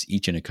fighters,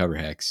 each in a cover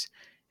hex,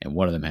 and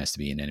one of them has to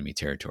be in enemy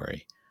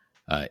territory.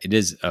 It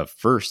is a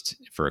first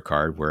for a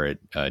card where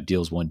it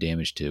deals 1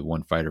 damage to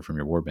 1 fighter from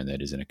your warband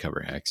that is in a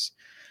cover hex.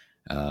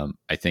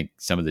 I think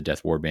some of the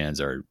Death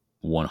warbands are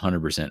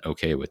 100%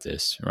 okay with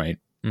this, right?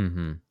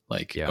 Mm-hmm.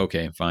 Like, Yeah.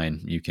 okay,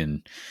 fine, you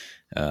can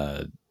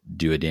uh,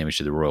 do a damage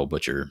to the Royal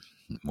Butcher,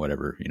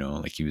 whatever,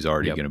 like he was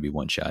already Yep. going to be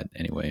 1 shot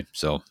anyway.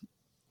 So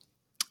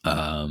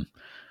um,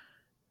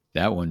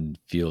 that one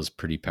feels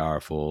pretty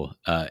powerful.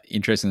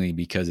 Interestingly,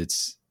 because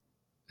it's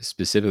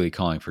specifically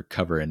calling for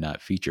cover and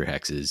not feature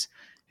hexes,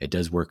 it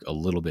does work a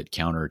little bit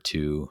counter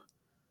to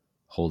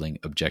holding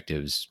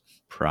objectives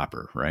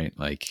proper, right?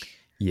 Like,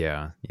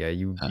 Yeah, yeah,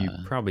 you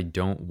uh, probably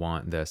don't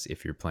want this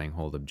if you're playing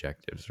hold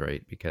objectives,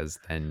 right? Because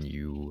then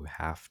you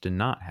have to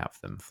not have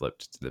them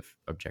flipped to the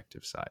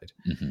objective side.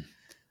 mhm.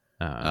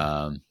 Um,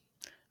 um,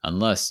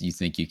 unless you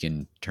think you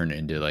can turn it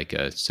into like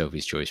a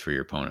Sophie's choice for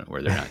your opponent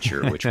where they're not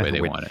sure which way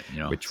they which want it,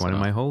 which one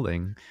am So I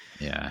holding?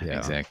 yeah, Yeah.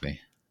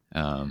 exactly.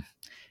 Um,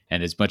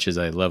 and as much as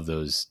I love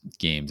those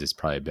games, it's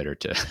probably better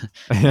to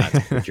not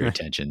split your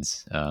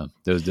attentions.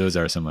 Those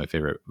are some of my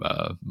favorite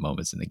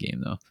moments in the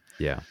game, though.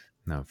 Yeah,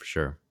 no, for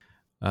sure.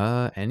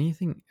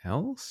 Anything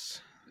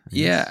else? I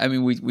Yeah, guess. I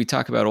mean, we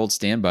talk about old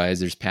standbys.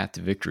 There's Path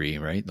to Victory,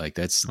 right? Like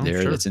that's Oh, there.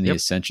 sure. That's in the Yep.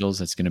 essentials.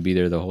 That's going to be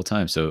there the whole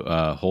time. So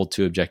hold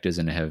 2 objectives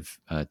and have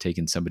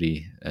taken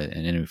somebody. An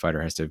enemy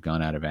fighter has to have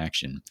gone out of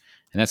action,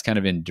 and that's kind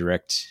of in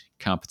direct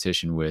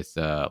competition with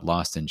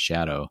Lost in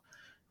Shadow,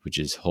 which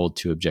is hold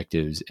 2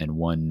 objectives and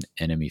 1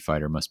 enemy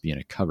fighter must be in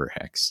a cover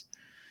hex.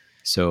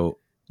 So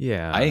I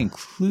Yeah.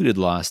 included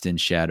Lost in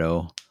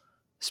Shadow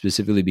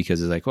specifically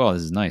because it's like, well,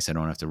 this is nice. I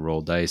don't have to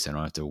roll dice. I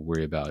don't have to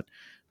worry about,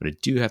 but I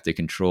do have to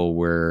control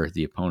where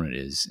the opponent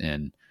is.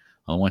 And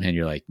on one hand,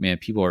 you're like, man,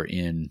 people are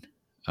in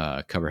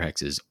cover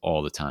hexes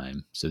all the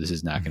time, so this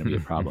is not going to be a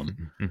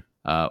problem.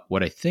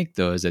 What I think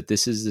though is that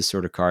this is the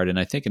sort of card, and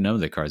I think a number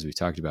of the cards we've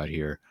talked about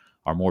here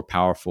are more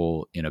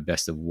powerful in a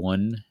best of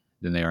one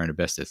than they are in a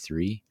best of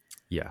three.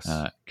 Yes.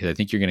 Because I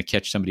think you're going to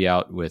catch somebody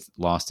out with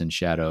Lost in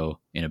Shadow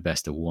in a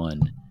best of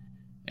one,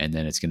 and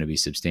then it's going to be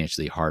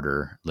substantially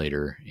harder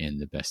later in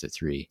the best of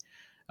three.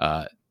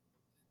 Uh,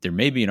 there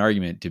may be an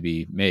argument to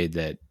be made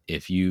that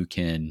if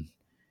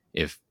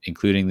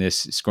including this,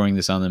 scoring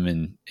this on them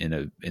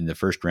in the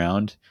first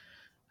round,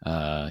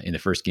 in the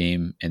first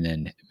game, and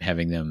then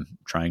having them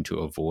trying to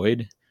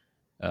avoid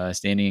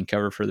standing in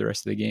cover for the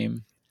rest of the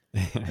game.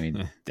 I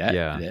mean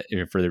Yeah.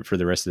 that for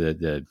the rest of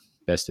the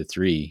best of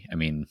three. I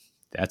mean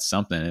that's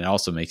something. And it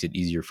also makes it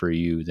easier for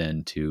you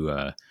then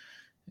to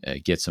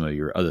get some of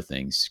your other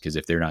things, because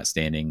if they're not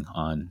standing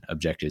on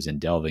objectives and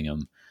delving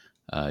them,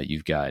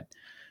 you've got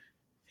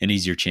an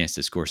easier chance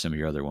to score some of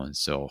your other ones.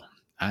 So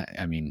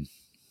I mean,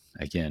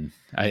 again,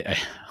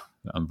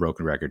 I'm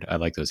broken record. I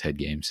like those head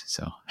games.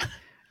 So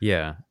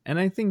Yeah. And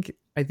I think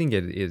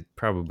it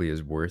probably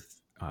is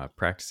worth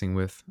practicing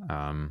with.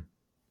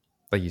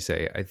 Like you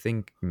say, I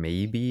think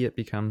maybe it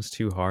becomes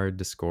too hard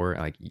to score.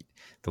 Like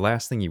the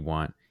last thing you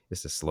want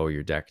is to slow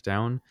your deck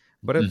down.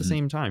 But at the mm-hmm.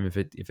 same time, if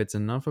it's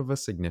enough of a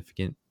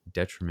significant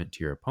detriment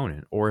to your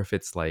opponent, or if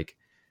it's like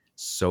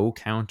so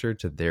counter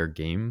to their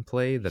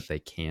gameplay that they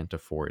can't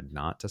afford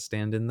not to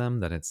stand in them,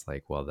 then it's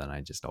like, well, then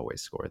I just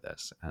always score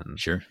this. And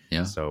Sure,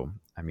 yeah. so,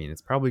 I mean,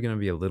 it's probably going to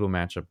be a little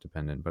matchup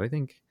dependent, but I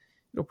think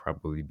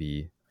it'll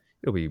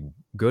be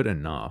good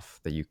enough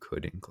that you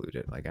could include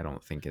it. Like I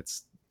don't think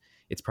it's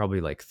probably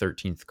like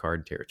 13th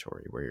card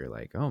territory where you're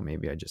like, oh,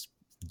 maybe I just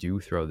do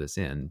throw this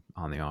in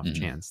on the off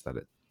Mm-hmm. chance that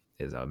it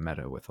is a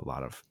meta with a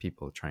lot of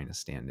people trying to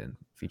stand in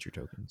feature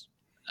tokens.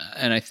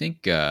 And I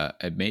think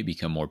it may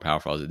become more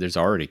powerful. There's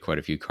already quite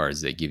a few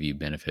cards that give you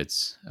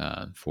benefits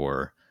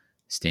for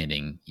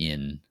standing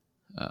in.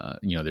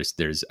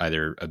 There's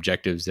either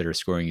objectives that are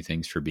scoring you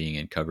things for being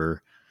in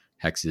cover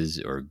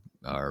hexes or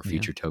Yeah.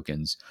 future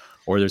tokens,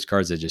 or there's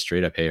cards that just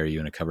straight up, hey, are you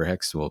in a cover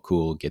hex? Well,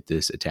 cool, get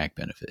this attack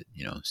benefit.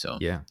 So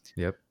Yeah.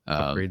 Yep.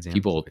 Upgrades and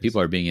people plays.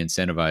 are being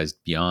incentivized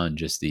beyond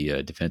just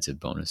the defensive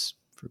bonus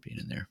for being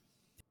in there.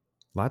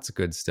 Lots of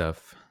good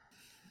stuff.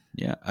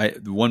 Yeah,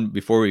 one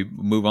before we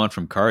move on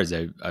from cards,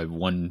 I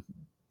one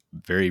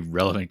very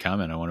relevant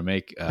comment I want to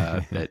make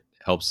that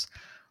helps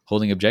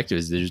holding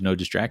objectives. There's no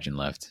distraction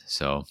left,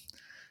 so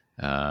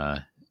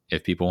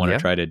if people want to Yeah.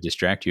 try to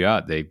distract you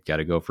out, they got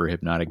to go for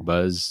hypnotic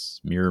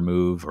buzz, mirror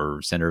move,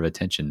 or center of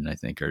attention. I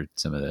think are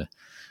some of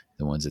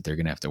the ones that they're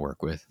going to have to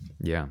work with.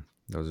 Yeah.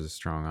 Those are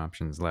strong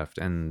options left.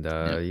 And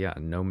Yeah, yeah,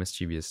 no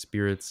mischievous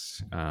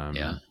spirits.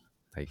 yeah.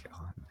 Like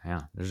yeah,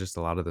 there's just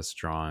a lot of the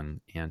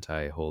strong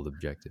anti-hold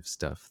objective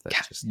stuff that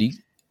God, just do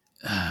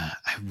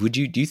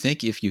you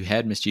think if you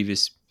had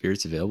mischievous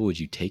spirits available, would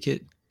you take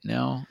it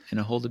now in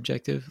a hold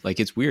objective? Like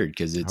it's weird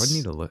because I would need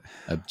it's to look.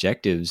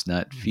 objectives,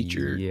 not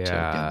feature Yeah,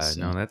 tokens.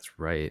 no, So that's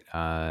right.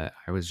 I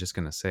was just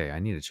gonna say I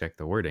need to check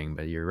the wording,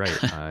 but you're right.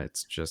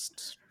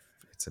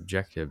 It's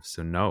objective,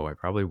 so no, I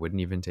probably wouldn't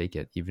even take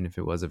it, even if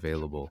it was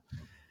available.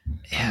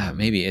 yeah,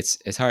 maybe it's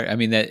hard. I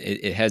mean that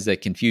it has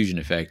that confusion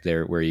effect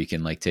there where you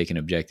can like take an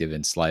objective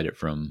and slide it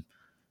from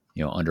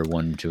under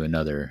one to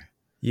another.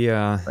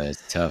 Yeah, But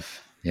it's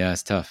tough. Yeah,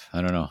 it's tough.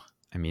 I don't know.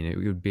 I mean, it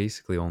would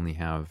basically only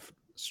have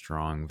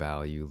strong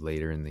value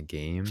later in the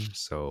game,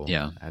 so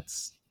Yeah,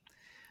 that's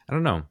I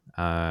don't know.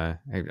 I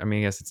mean,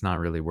 I guess it's not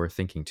really worth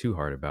thinking too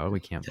hard about. We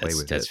can't play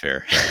with that's it,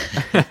 fair.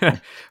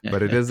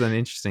 but it is an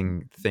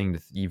interesting thing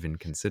to even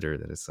consider.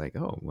 That it's like,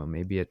 oh, well,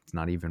 maybe it's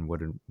not even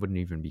wouldn't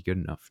even be good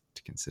enough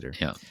to consider.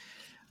 Yeah.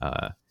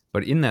 Uh,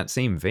 but in that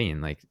same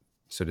vein, like,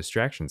 so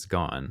distraction's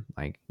gone.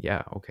 Like,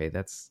 yeah, okay,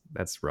 that's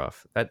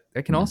rough. That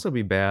can Mm. also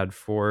be bad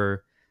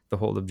for the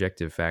whole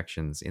objective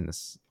factions in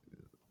this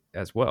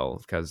as well,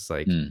 because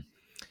like Mm.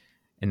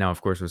 and now,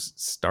 of course, with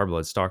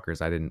Starblood Stalkers,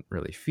 I didn't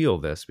really feel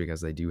this because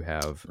they do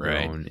have their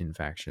Right. own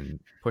in-faction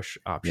push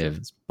They have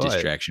options. But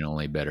distraction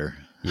only better.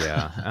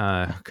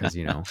 yeah, because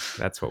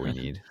that's what we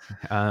need.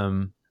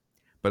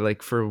 But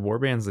like for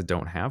warbands that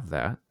don't have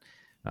that,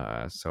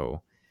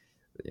 so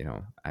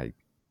I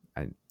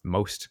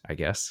most I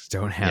guess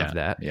don't have Yeah.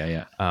 that. Yeah.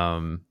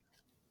 Yeah.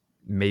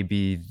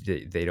 Maybe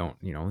they don't.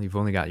 You've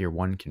only got your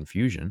one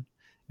confusion,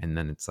 and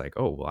then it's like,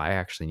 oh well, I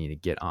actually need to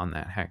get on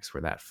that hex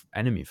where that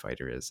enemy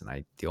fighter is,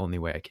 and the only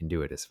way I can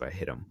do it is if I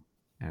hit him.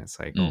 And it's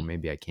like, oh, Mm.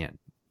 maybe I can't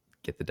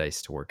get the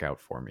dice to work out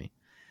for me.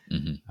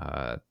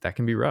 Mm-hmm. That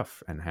can be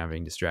rough, and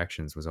having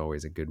distractions was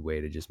always a good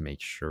way to just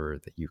make sure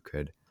that you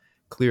could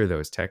clear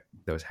those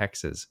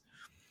hexes.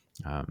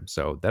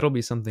 So that'll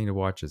be something to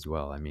watch as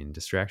well. I mean,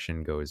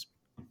 distraction goes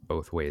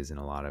both ways in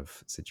a lot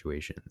of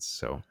situations.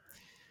 So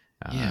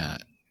Yeah.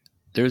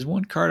 There's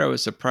one card I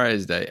was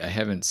surprised I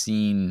haven't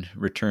seen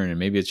return, and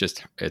maybe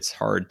it's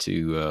hard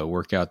to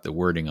work out the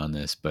wording on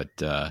this, but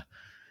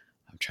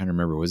trying to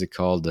remember. Was it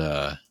called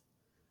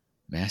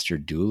Master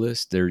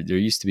Duelist? There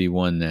used to be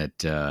one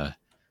that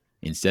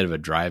instead of a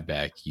drive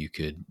back, you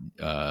could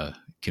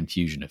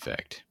confusion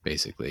effect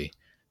basically.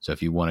 So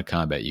if you won a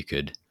combat, you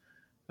could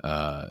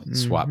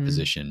swap Mm-hmm.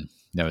 position.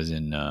 That was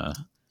in Yeah.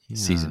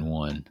 season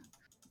 1.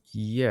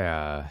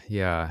 Yeah.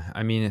 Yeah.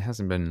 I mean, it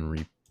hasn't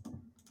been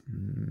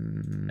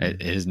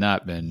It has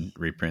not been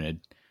reprinted.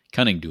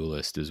 Cunning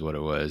Duelist is what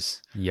it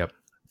was. Yep.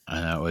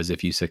 And that was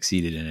if you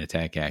succeeded in an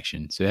attack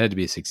action. So it had to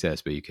be a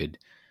success, but you could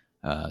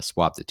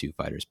swap the two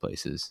fighters'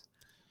 places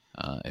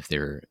if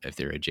they're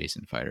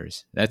adjacent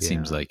fighters. That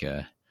seems Yeah. like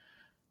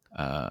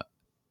uh,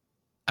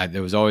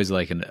 there was always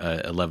like an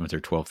 11th or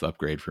 12th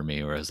upgrade for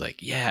me, where I was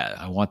like, yeah,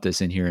 I want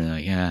this in here, and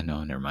like, yeah,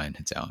 no, never mind,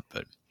 it's out.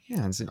 But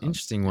Yeah. It's an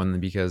interesting yeah, one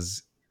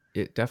because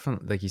it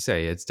definitely, like you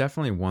say, it's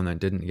definitely one that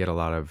didn't get a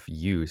lot of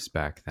use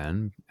back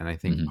then. And I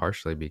think hmm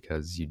partially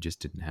because you just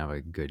didn't have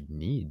a good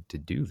need to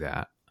do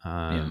that.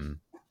 yeah,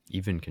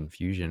 Even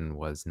confusion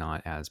was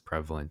not as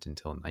prevalent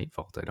until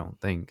Nightfall, I don't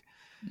think.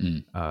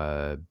 mm,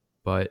 Uh,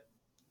 but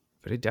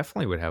but it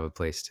definitely would have a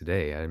place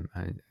today.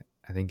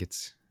 I think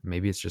it's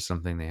maybe it's just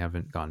something they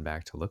haven't gone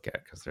back to look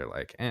at because they're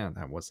like,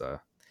 that was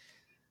a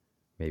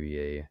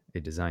maybe a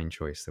design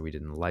choice that we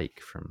didn't like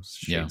from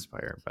yeah,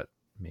 Shadespire, but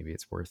maybe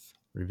it's worth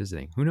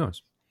revisiting. Who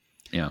knows?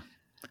 yeah.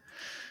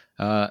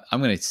 I'm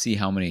gonna see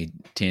how many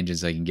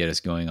tangents I can get us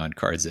going on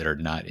cards that are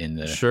not in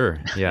the Sure,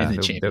 in yeah, the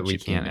that we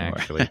championship game can't anymore.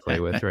 actually play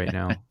with right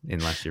now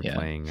unless you're Yeah,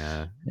 playing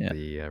yeah,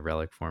 the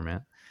relic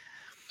format.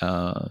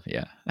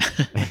 yeah.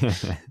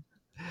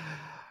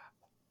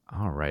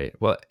 All right.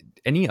 Well,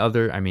 any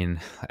other? I mean,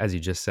 as you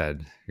just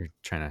said, you're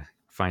trying to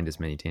find as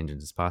many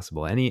tangents as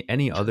possible.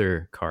 Any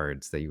other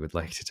cards that you would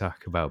like to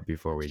talk about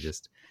before we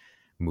just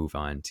move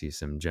on to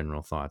some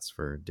general thoughts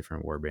for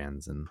different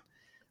warbands and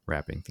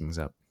wrapping things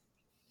up?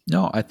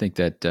 No, I think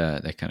that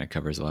that kind of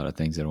covers a lot of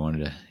things that I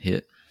wanted to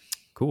hit.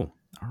 Cool.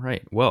 All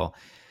right. Well,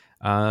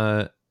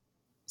 uh,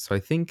 so I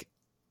think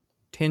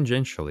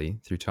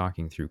tangentially through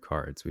talking through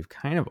cards, we've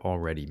kind of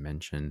already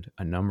mentioned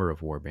a number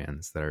of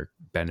warbands that are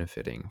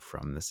benefiting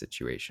from the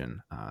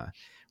situation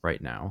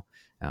right now.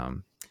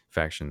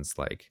 Factions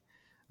like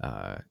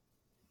uh,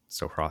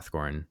 so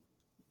Hrothgorn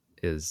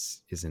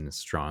is in a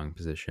strong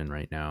position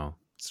right now.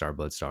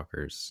 Starblood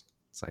Stalkers,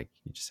 it's like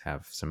you just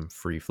have some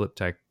free flip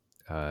tech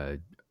uh,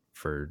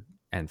 for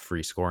and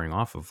free scoring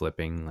off of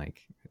flipping.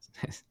 Like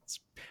it's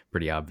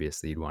pretty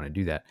obvious that you'd want to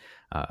do that.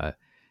 Uh,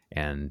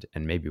 and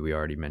maybe we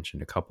already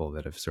mentioned a couple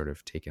that have sort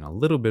of taken a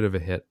little bit of a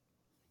hit.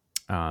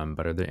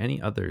 But are there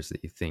any others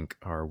that you think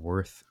are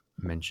worth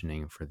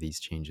mentioning for these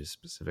changes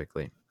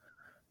specifically?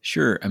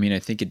 Sure. I mean, I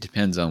think it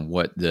depends on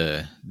what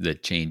the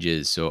change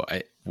is. So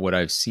what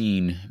I've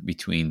seen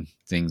between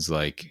things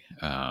like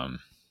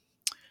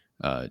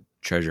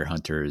treasure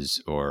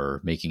hunters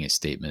or making a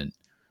statement,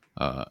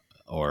 uh,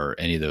 or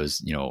any of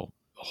those,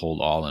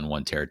 hold all in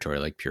one territory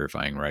like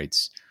purifying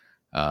rites.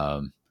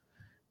 Um,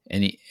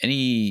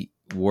 any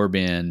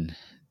warband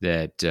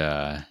that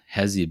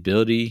has the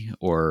ability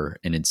or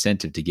an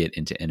incentive to get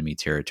into enemy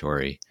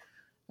territory,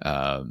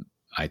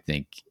 I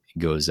think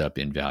goes up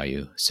in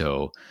value.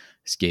 So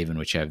Skaven,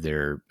 which have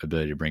their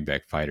ability to bring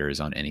back fighters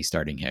on any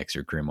starting hex,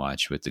 or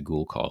Grimwatch with the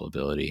Ghoul Call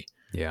ability.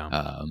 Yeah.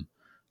 Um,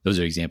 those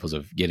are examples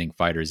of getting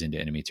fighters into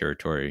enemy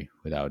territory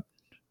without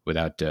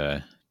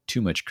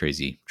too much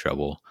crazy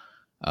trouble.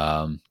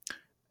 Um,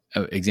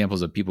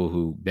 Examples of people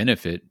who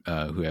benefit,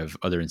 who have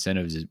other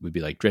incentives, would be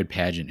like Dread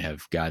Pageant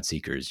have God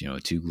Seekers,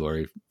 2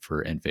 glory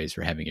for end phase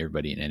for having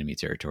everybody in enemy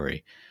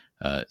territory.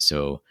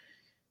 So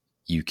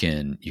you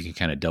can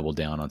kind of double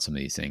down on some of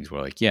these things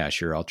where, like, yeah,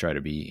 sure, I'll try to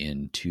be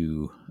in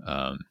 2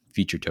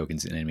 feature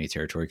tokens in enemy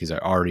territory because I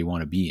already want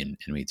to be in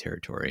enemy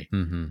territory.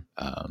 Mm-hmm.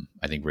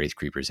 I think Wraith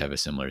Creepers have a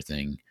similar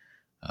thing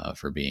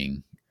for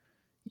being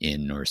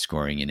in or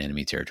scoring in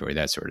enemy territory,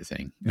 that sort of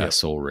thing. Yep.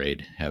 Soul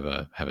Raid have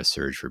a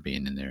surge for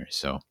being in there.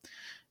 So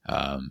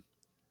um,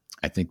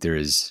 I think there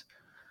is.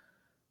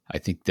 I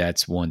think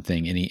that's one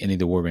thing. Any of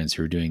the warbands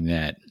who are doing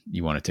that,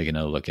 you want to take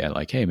another look at.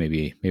 Like, hey,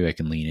 maybe I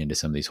can lean into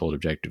some of these hold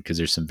objective, because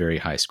there's some very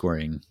high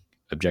scoring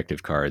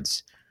objective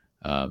cards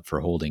for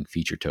holding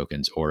feature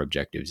tokens or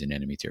objectives in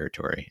enemy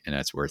territory, and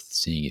that's worth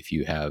seeing if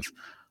you have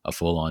a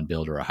full on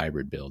build or a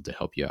hybrid build to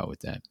help you out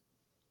with that.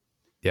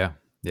 Yeah.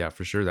 Yeah,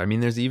 for sure. I mean,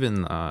 there's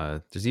even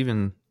I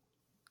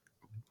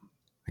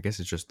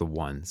guess it's just the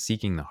one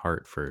Seeking the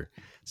Heart for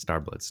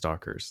Starblood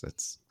Stalkers.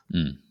 That's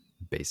Mm,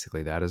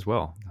 basically that as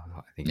well.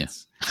 yeah.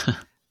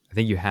 I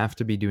think you have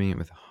to be doing it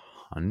with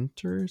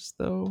hunters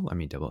though. Let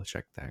me double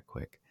check that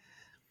quick.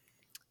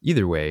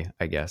 Either way,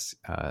 I guess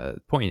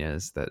point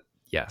is that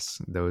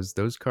yes,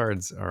 those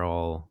cards are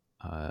all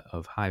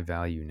of high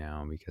value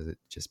now because it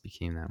just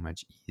became that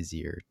much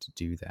easier to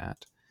do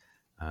that.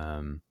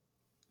 Um,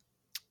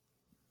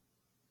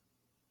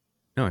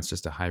 no, it's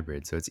just a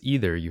hybrid. So it's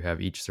either you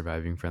have each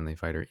surviving friendly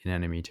fighter in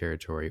enemy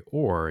territory,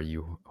 or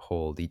you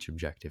hold each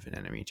objective in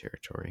enemy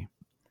territory,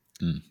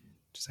 Mm,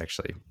 which is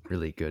actually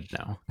really good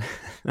now.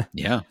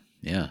 yeah.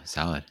 Yeah.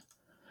 Solid.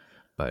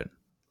 But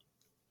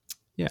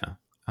yeah.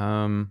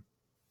 Um,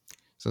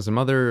 so some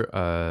other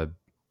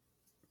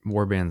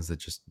warbands that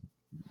just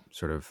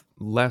sort of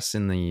less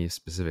in the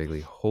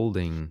specifically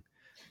holding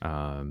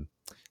um,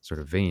 sort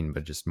of vein,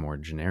 but just more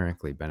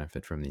generically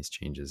benefit from these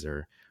changes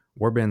are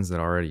warbands that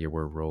already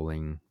were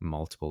rolling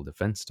multiple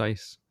defense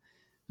dice.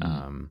 Mm.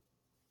 Um,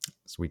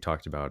 so we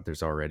talked about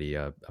there's already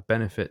a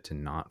benefit to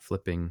not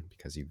flipping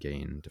because you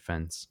gain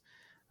defense.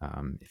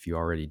 If you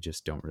already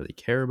just don't really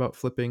care about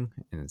flipping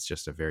and it's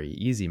just a very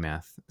easy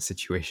math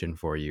situation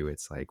for you,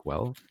 it's like,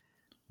 well,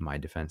 my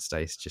defense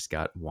dice just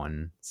got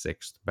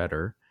 1/6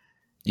 better.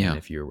 And Yeah,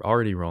 if you're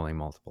already rolling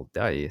multiple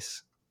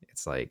dice,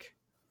 it's like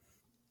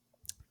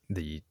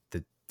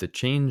the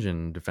change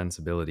in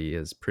defensibility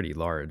is pretty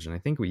large. And I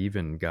think we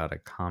even got a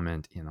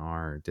comment in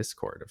our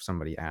Discord of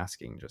somebody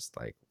asking just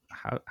like,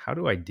 how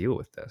do I deal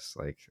with this?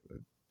 Like my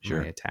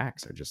sure.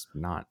 attacks are just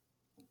not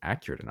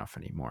accurate enough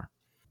anymore.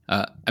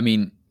 I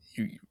mean,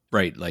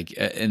 right. Like,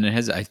 and it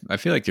has, I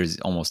feel like there's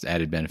almost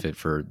added benefit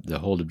for the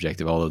hold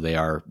objective, although they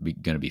are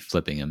going to be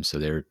flipping them. So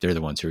they're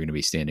the ones who are going to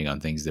be standing on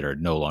things that are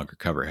no longer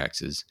cover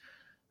hexes.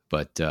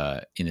 But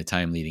in the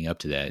time leading up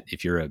to that,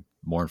 if you're a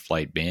Morn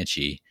Flight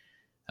Banshee,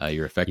 you're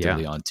Yeah.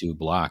 effectively on 2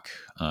 block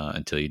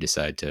until you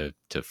decide to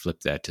flip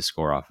that to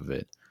score off of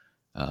it.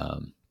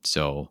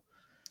 So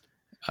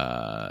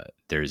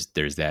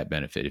there's that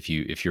benefit. If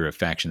you're a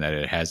faction that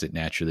it has it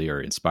naturally or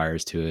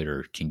inspires to it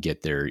or can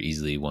get there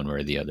easily one way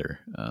or the other,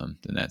 then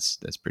that's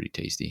pretty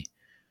tasty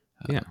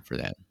Yeah. for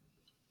that.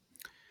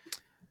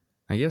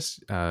 I guess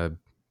kind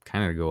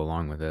of to go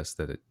along with this,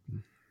 that it,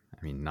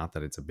 I mean, not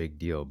that it's a big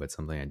deal, but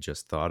something I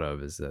just thought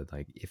of is that,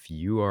 like, if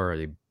you are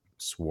a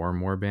swarm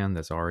warband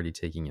that's already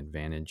taking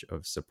advantage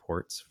of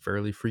supports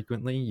fairly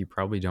frequently, you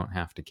probably don't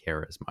have to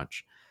care as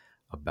much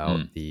about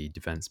Mm, the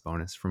defense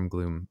bonus from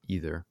Gloom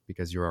either,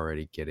 because you're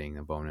already getting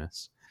a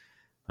bonus.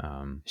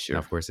 Now, sure.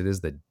 of course, it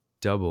is the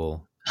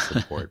double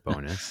support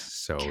bonus,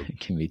 so It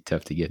can be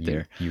tough to get you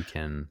there. you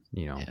can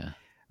Yeah,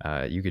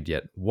 you could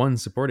get one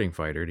supporting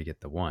fighter to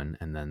get the one,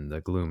 and then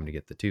the Gloom to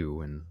get the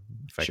two, and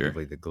sure.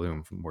 effectively the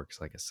Gloom works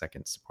like a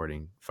second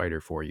supporting fighter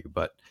for you.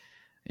 But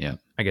Yeah.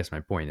 I guess my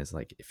point is,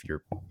 like, if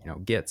you're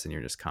gets and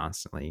you're just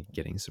constantly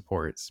getting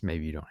supports,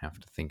 maybe you don't have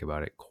to think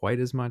about it quite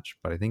as much.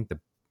 But I think the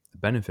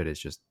benefit is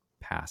just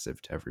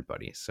passive to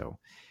everybody, so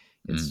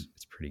Mm.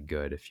 it's pretty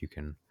good if you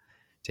can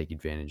take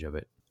advantage of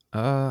it.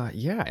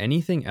 Yeah.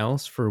 Anything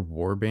else for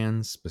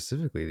warbands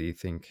specifically that you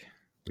think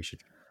we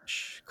should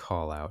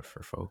call out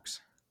for folks?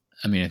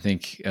 I mean, I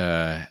think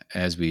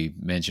as we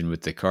mentioned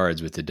with the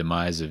cards, with the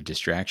demise of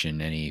distraction,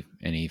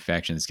 any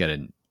faction that's got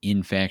an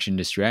in faction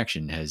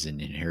distraction has an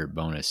inherent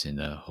bonus in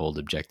the hold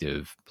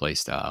objective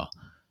playstyle,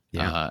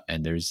 Yeah.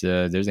 and there's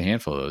a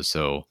handful of those.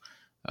 So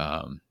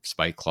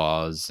Spike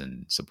Claws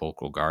and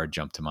Sepulchral Guard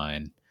jump to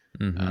mind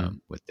Mm-hmm.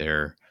 with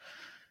their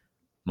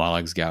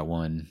Mollog's got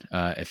one.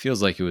 It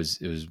feels like it was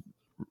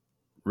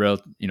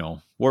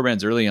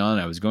warbands early on.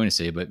 I was going to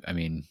say, but I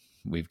mean,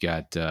 we've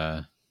got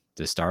the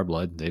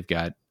Starblood. They've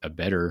got a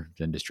better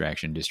than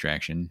distraction.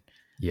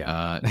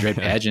 Yeah.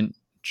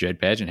 Dread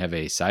Pageant have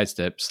a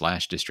sidestep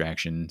slash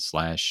distraction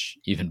slash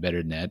even better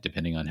than that,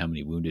 depending on how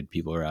many wounded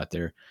people are out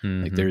there. Like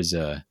Mm-hmm. there's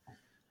a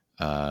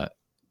uh,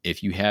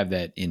 if you have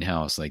that in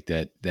house, like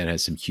that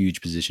has some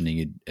huge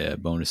positioning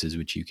bonuses,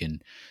 which you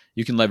can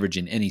leverage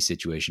in any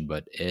situation,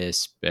 but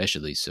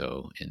especially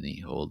so in the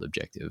hold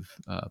objective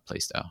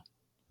playstyle.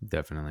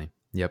 Definitely.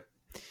 Yep.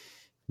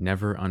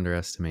 Never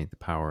underestimate the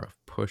power of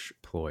push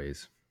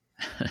ploys.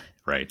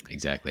 Right,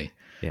 exactly.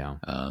 Yeah.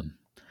 Um,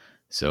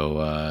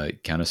 so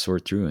kind of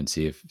sort through and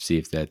see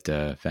if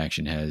that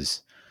faction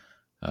has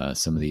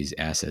some of these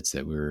assets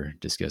that we're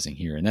discussing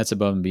here, and that's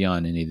above and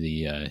beyond any of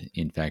the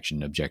in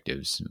faction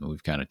objectives.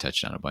 We've kind of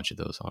touched on a bunch of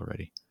those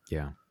already.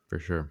 Yeah, for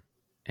sure.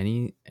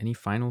 Any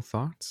final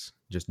thoughts?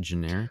 Just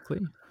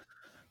generically?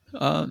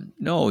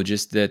 No,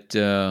 just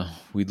that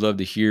we'd love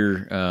to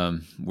hear.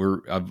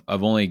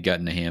 I've only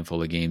gotten a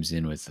handful of games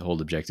in with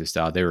hold objective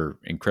style. They were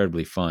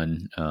incredibly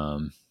fun.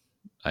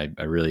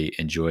 I really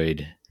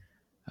enjoyed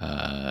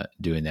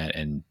doing that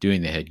and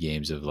doing the head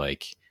games of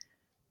like,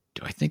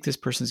 do I think this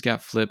person's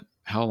got flip?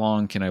 How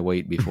long can I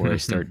wait before I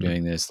start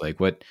doing this? Like,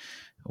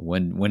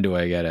 when do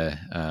I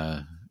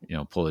gotta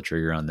pull the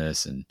trigger on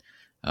this? And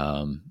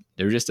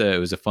it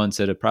was a fun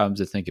set of problems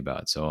to think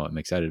about. So I'm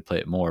excited to play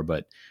it more.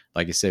 But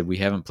like I said, we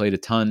haven't played a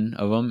ton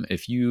of them.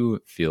 If you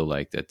feel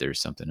like that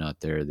there's something out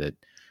there that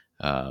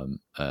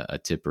a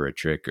tip or a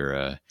trick or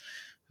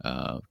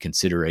a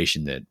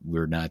consideration that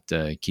we're not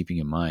keeping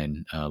in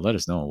mind, let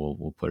us know.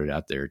 We'll put it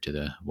out there to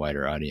the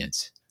wider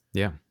audience.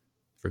 Yeah,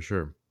 for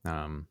sure.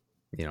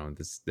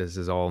 This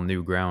is all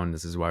new ground.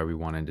 This is why we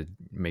wanted to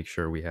make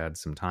sure we had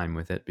some time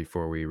with it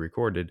before we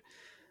recorded.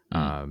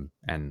 Mm,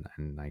 And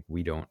like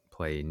we don't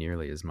play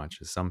nearly as much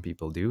as some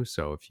people do.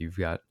 So if you've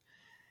got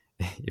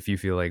if you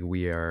feel like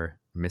we are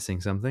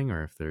missing something,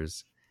 or if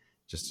there's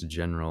just a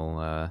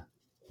general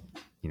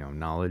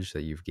knowledge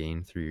that you've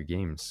gained through your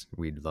games,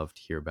 we'd love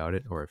to hear about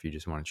it. Or if you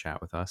just want to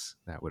chat with us,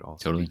 that would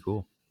also be totally.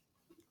 cool.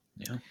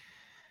 Yeah.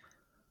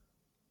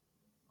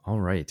 All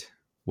right.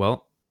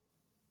 Well,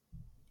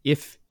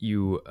 If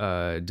you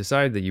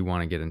decide that you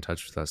want to get in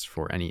touch with us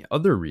for any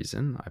other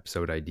reason,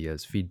 episode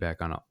ideas,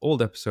 feedback on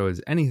old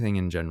episodes, anything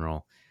in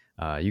general,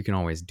 you can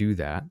always do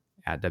that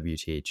at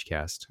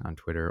WTHcast on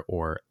Twitter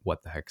or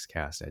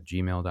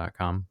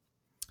whatthehexcast@gmail.com.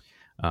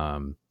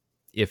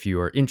 If you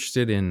are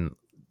interested in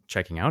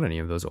checking out any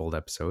of those old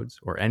episodes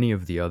or any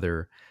of the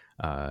other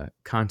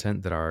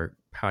content that our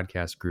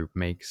podcast group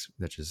makes,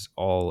 which is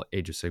all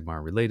Age of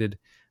Sigmar related,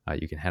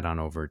 you can head on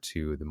over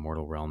to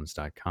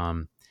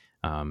themortalrealms.com.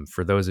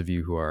 For those of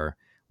you who are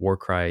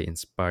Warcry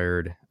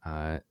inspired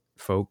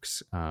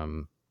folks,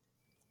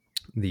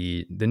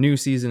 the new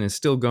season is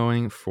still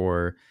going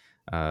for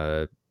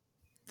the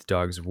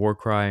Dogs of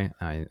Warcry.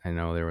 I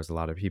know there was a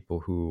lot of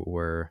people who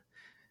were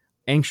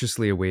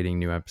anxiously awaiting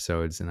new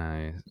episodes,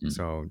 and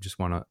so just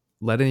want to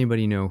let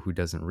anybody know who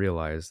doesn't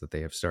realize that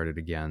they have started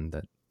again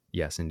that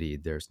yes,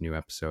 indeed, there's new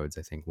episodes.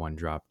 I think one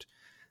dropped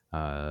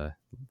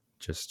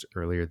just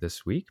earlier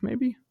this week,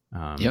 maybe.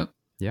 Yep.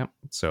 Yeah,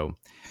 so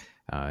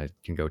you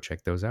can go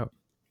check those out.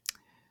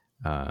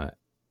 And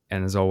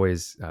as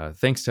always,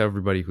 thanks to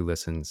everybody who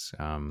listens,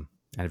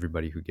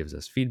 everybody who gives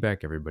us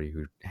feedback, everybody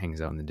who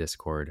hangs out in the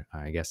Discord.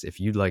 I guess if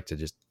you'd like to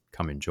just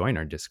come and join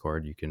our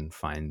Discord, you can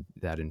find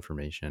that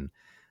information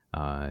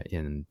at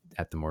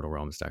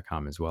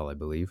themortalrealms.com as well, I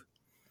believe.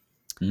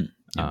 Yeah.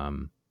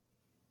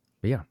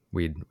 But yeah,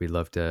 we'd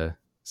love to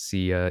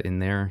see you in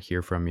there,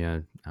 hear from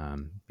you.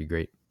 Be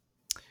great.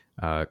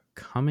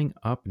 Coming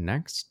up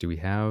next, do we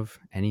have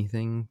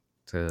anything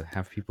to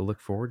have people look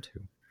forward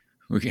to?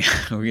 We're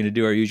going to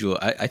do our usual.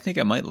 I think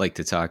I might like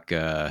to talk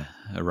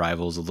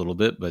Arrivals a little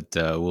bit, but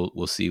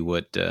we'll see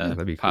what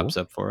That'd be pops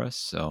cool. up for us.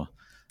 So,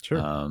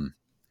 Sure.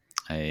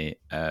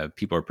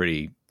 People are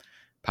pretty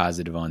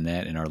positive on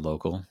that in our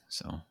local.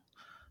 So,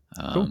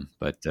 Cool.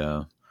 but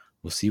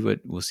we'll see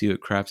what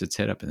crops its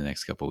head up in the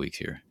next couple of weeks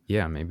here.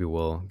 Yeah, maybe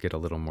we'll get a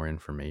little more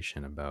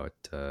information about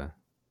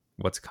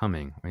what's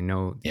coming. I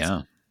know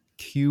Yeah.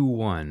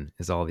 Q1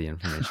 is all the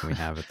information we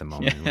have at the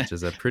moment, Yeah, which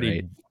is a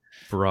pretty right.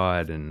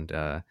 broad and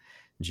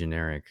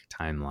generic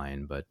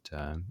timeline. But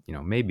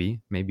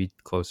maybe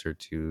closer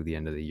to the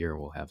end of the year,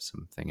 we'll have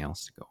something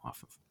else to go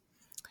off of.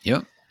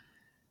 Yep.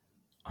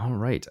 All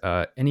right.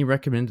 Any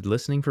recommended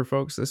listening for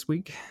folks this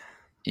week?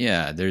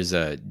 Yeah, there's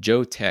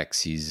Joe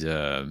Tex. He's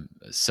a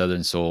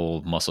Southern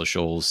Soul, Muscle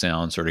Shoals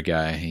sound sort of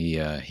guy. He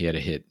had a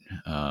hit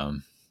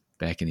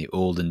back in the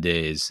olden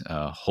days.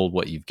 Hold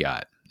What You've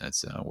Got.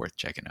 That's worth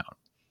checking out.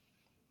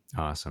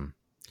 Awesome.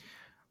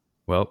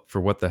 Well, for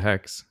What the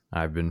Hex,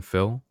 I've been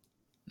Phil.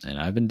 And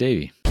I've been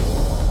Davey.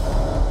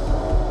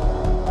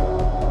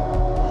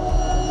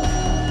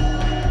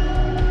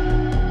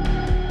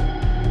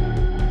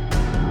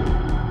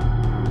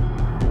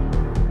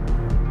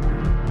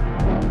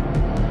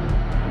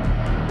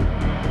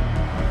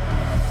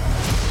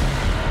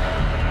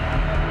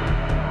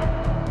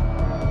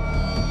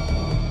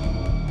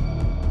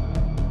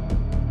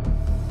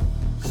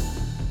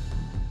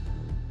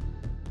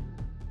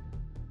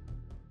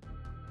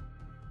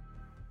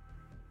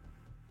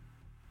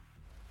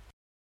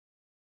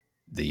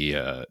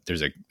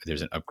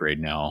 There's an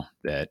upgrade now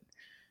that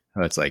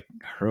it's like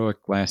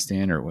heroic last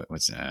stand or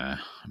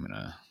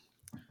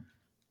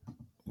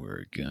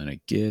we're gonna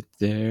get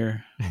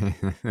there.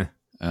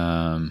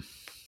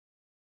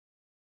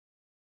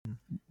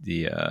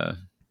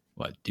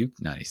 What Duke?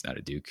 No, he's not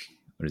a Duke.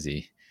 What is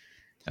he?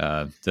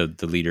 The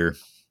leader.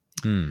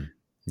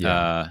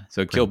 Yeah.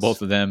 So kill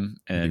both of them,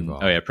 and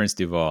Duval. Prince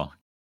Duval.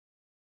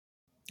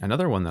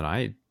 Another one that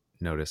I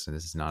noticed, and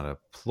this is not a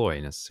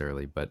ploy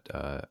necessarily, but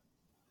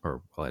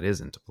it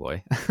isn't a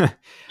ploy,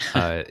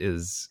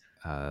 is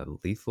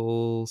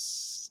lethal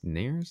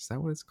snares. Is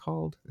that what it's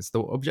called? It's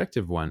the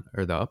objective one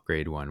or the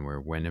upgrade one,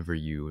 where whenever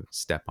you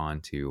step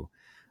onto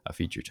a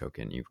feature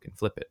token, you can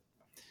flip it.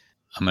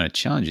 I'm going to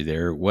challenge you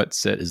there. What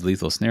set is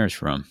lethal snares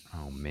from?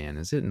 Oh man,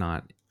 is it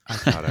not? I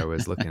thought I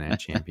was looking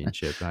at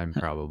championship. I'm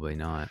probably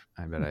not.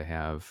 I bet I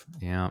have.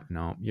 Yeah,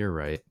 no, you're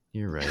right.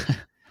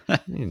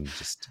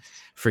 Just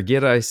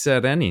forget I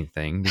said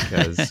anything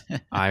because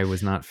I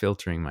was not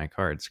filtering my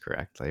cards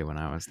correctly when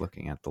I was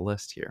looking at the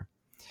list here.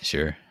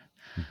 Sure.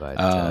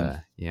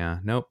 But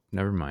nope,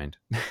 never mind.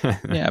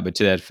 Yeah, but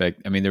to that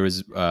effect, I mean, there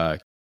was +1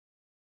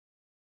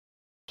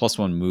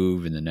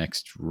 move in the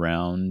next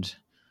round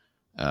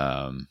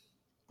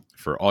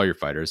for all your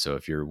fighters. So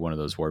if you're one of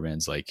those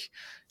warbands, like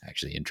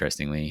actually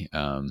interestingly,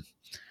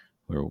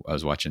 where I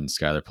was watching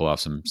Skylar pull off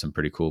some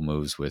pretty cool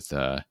moves with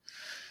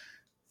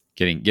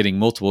getting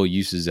multiple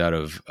uses out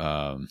of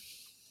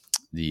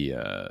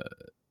the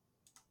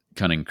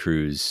Cunning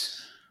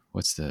Cruise.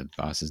 What's the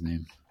boss's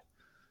name?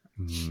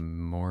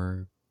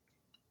 More.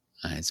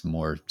 It's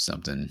more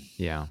something.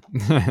 Yeah.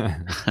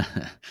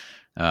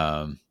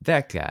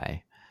 That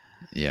guy.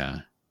 Yeah.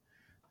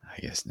 I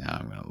guess now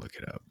I'm going to look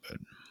it up. But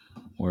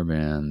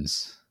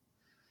warbands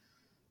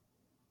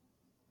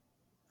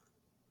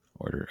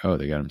order. Oh,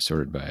 they got them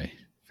sorted by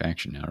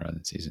faction now rather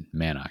than season.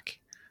 Manok.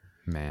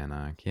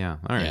 Yeah.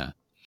 All right. Yeah.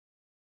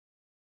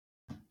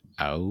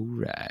 All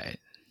right.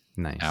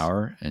 Nice.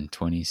 Hour and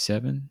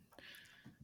 27.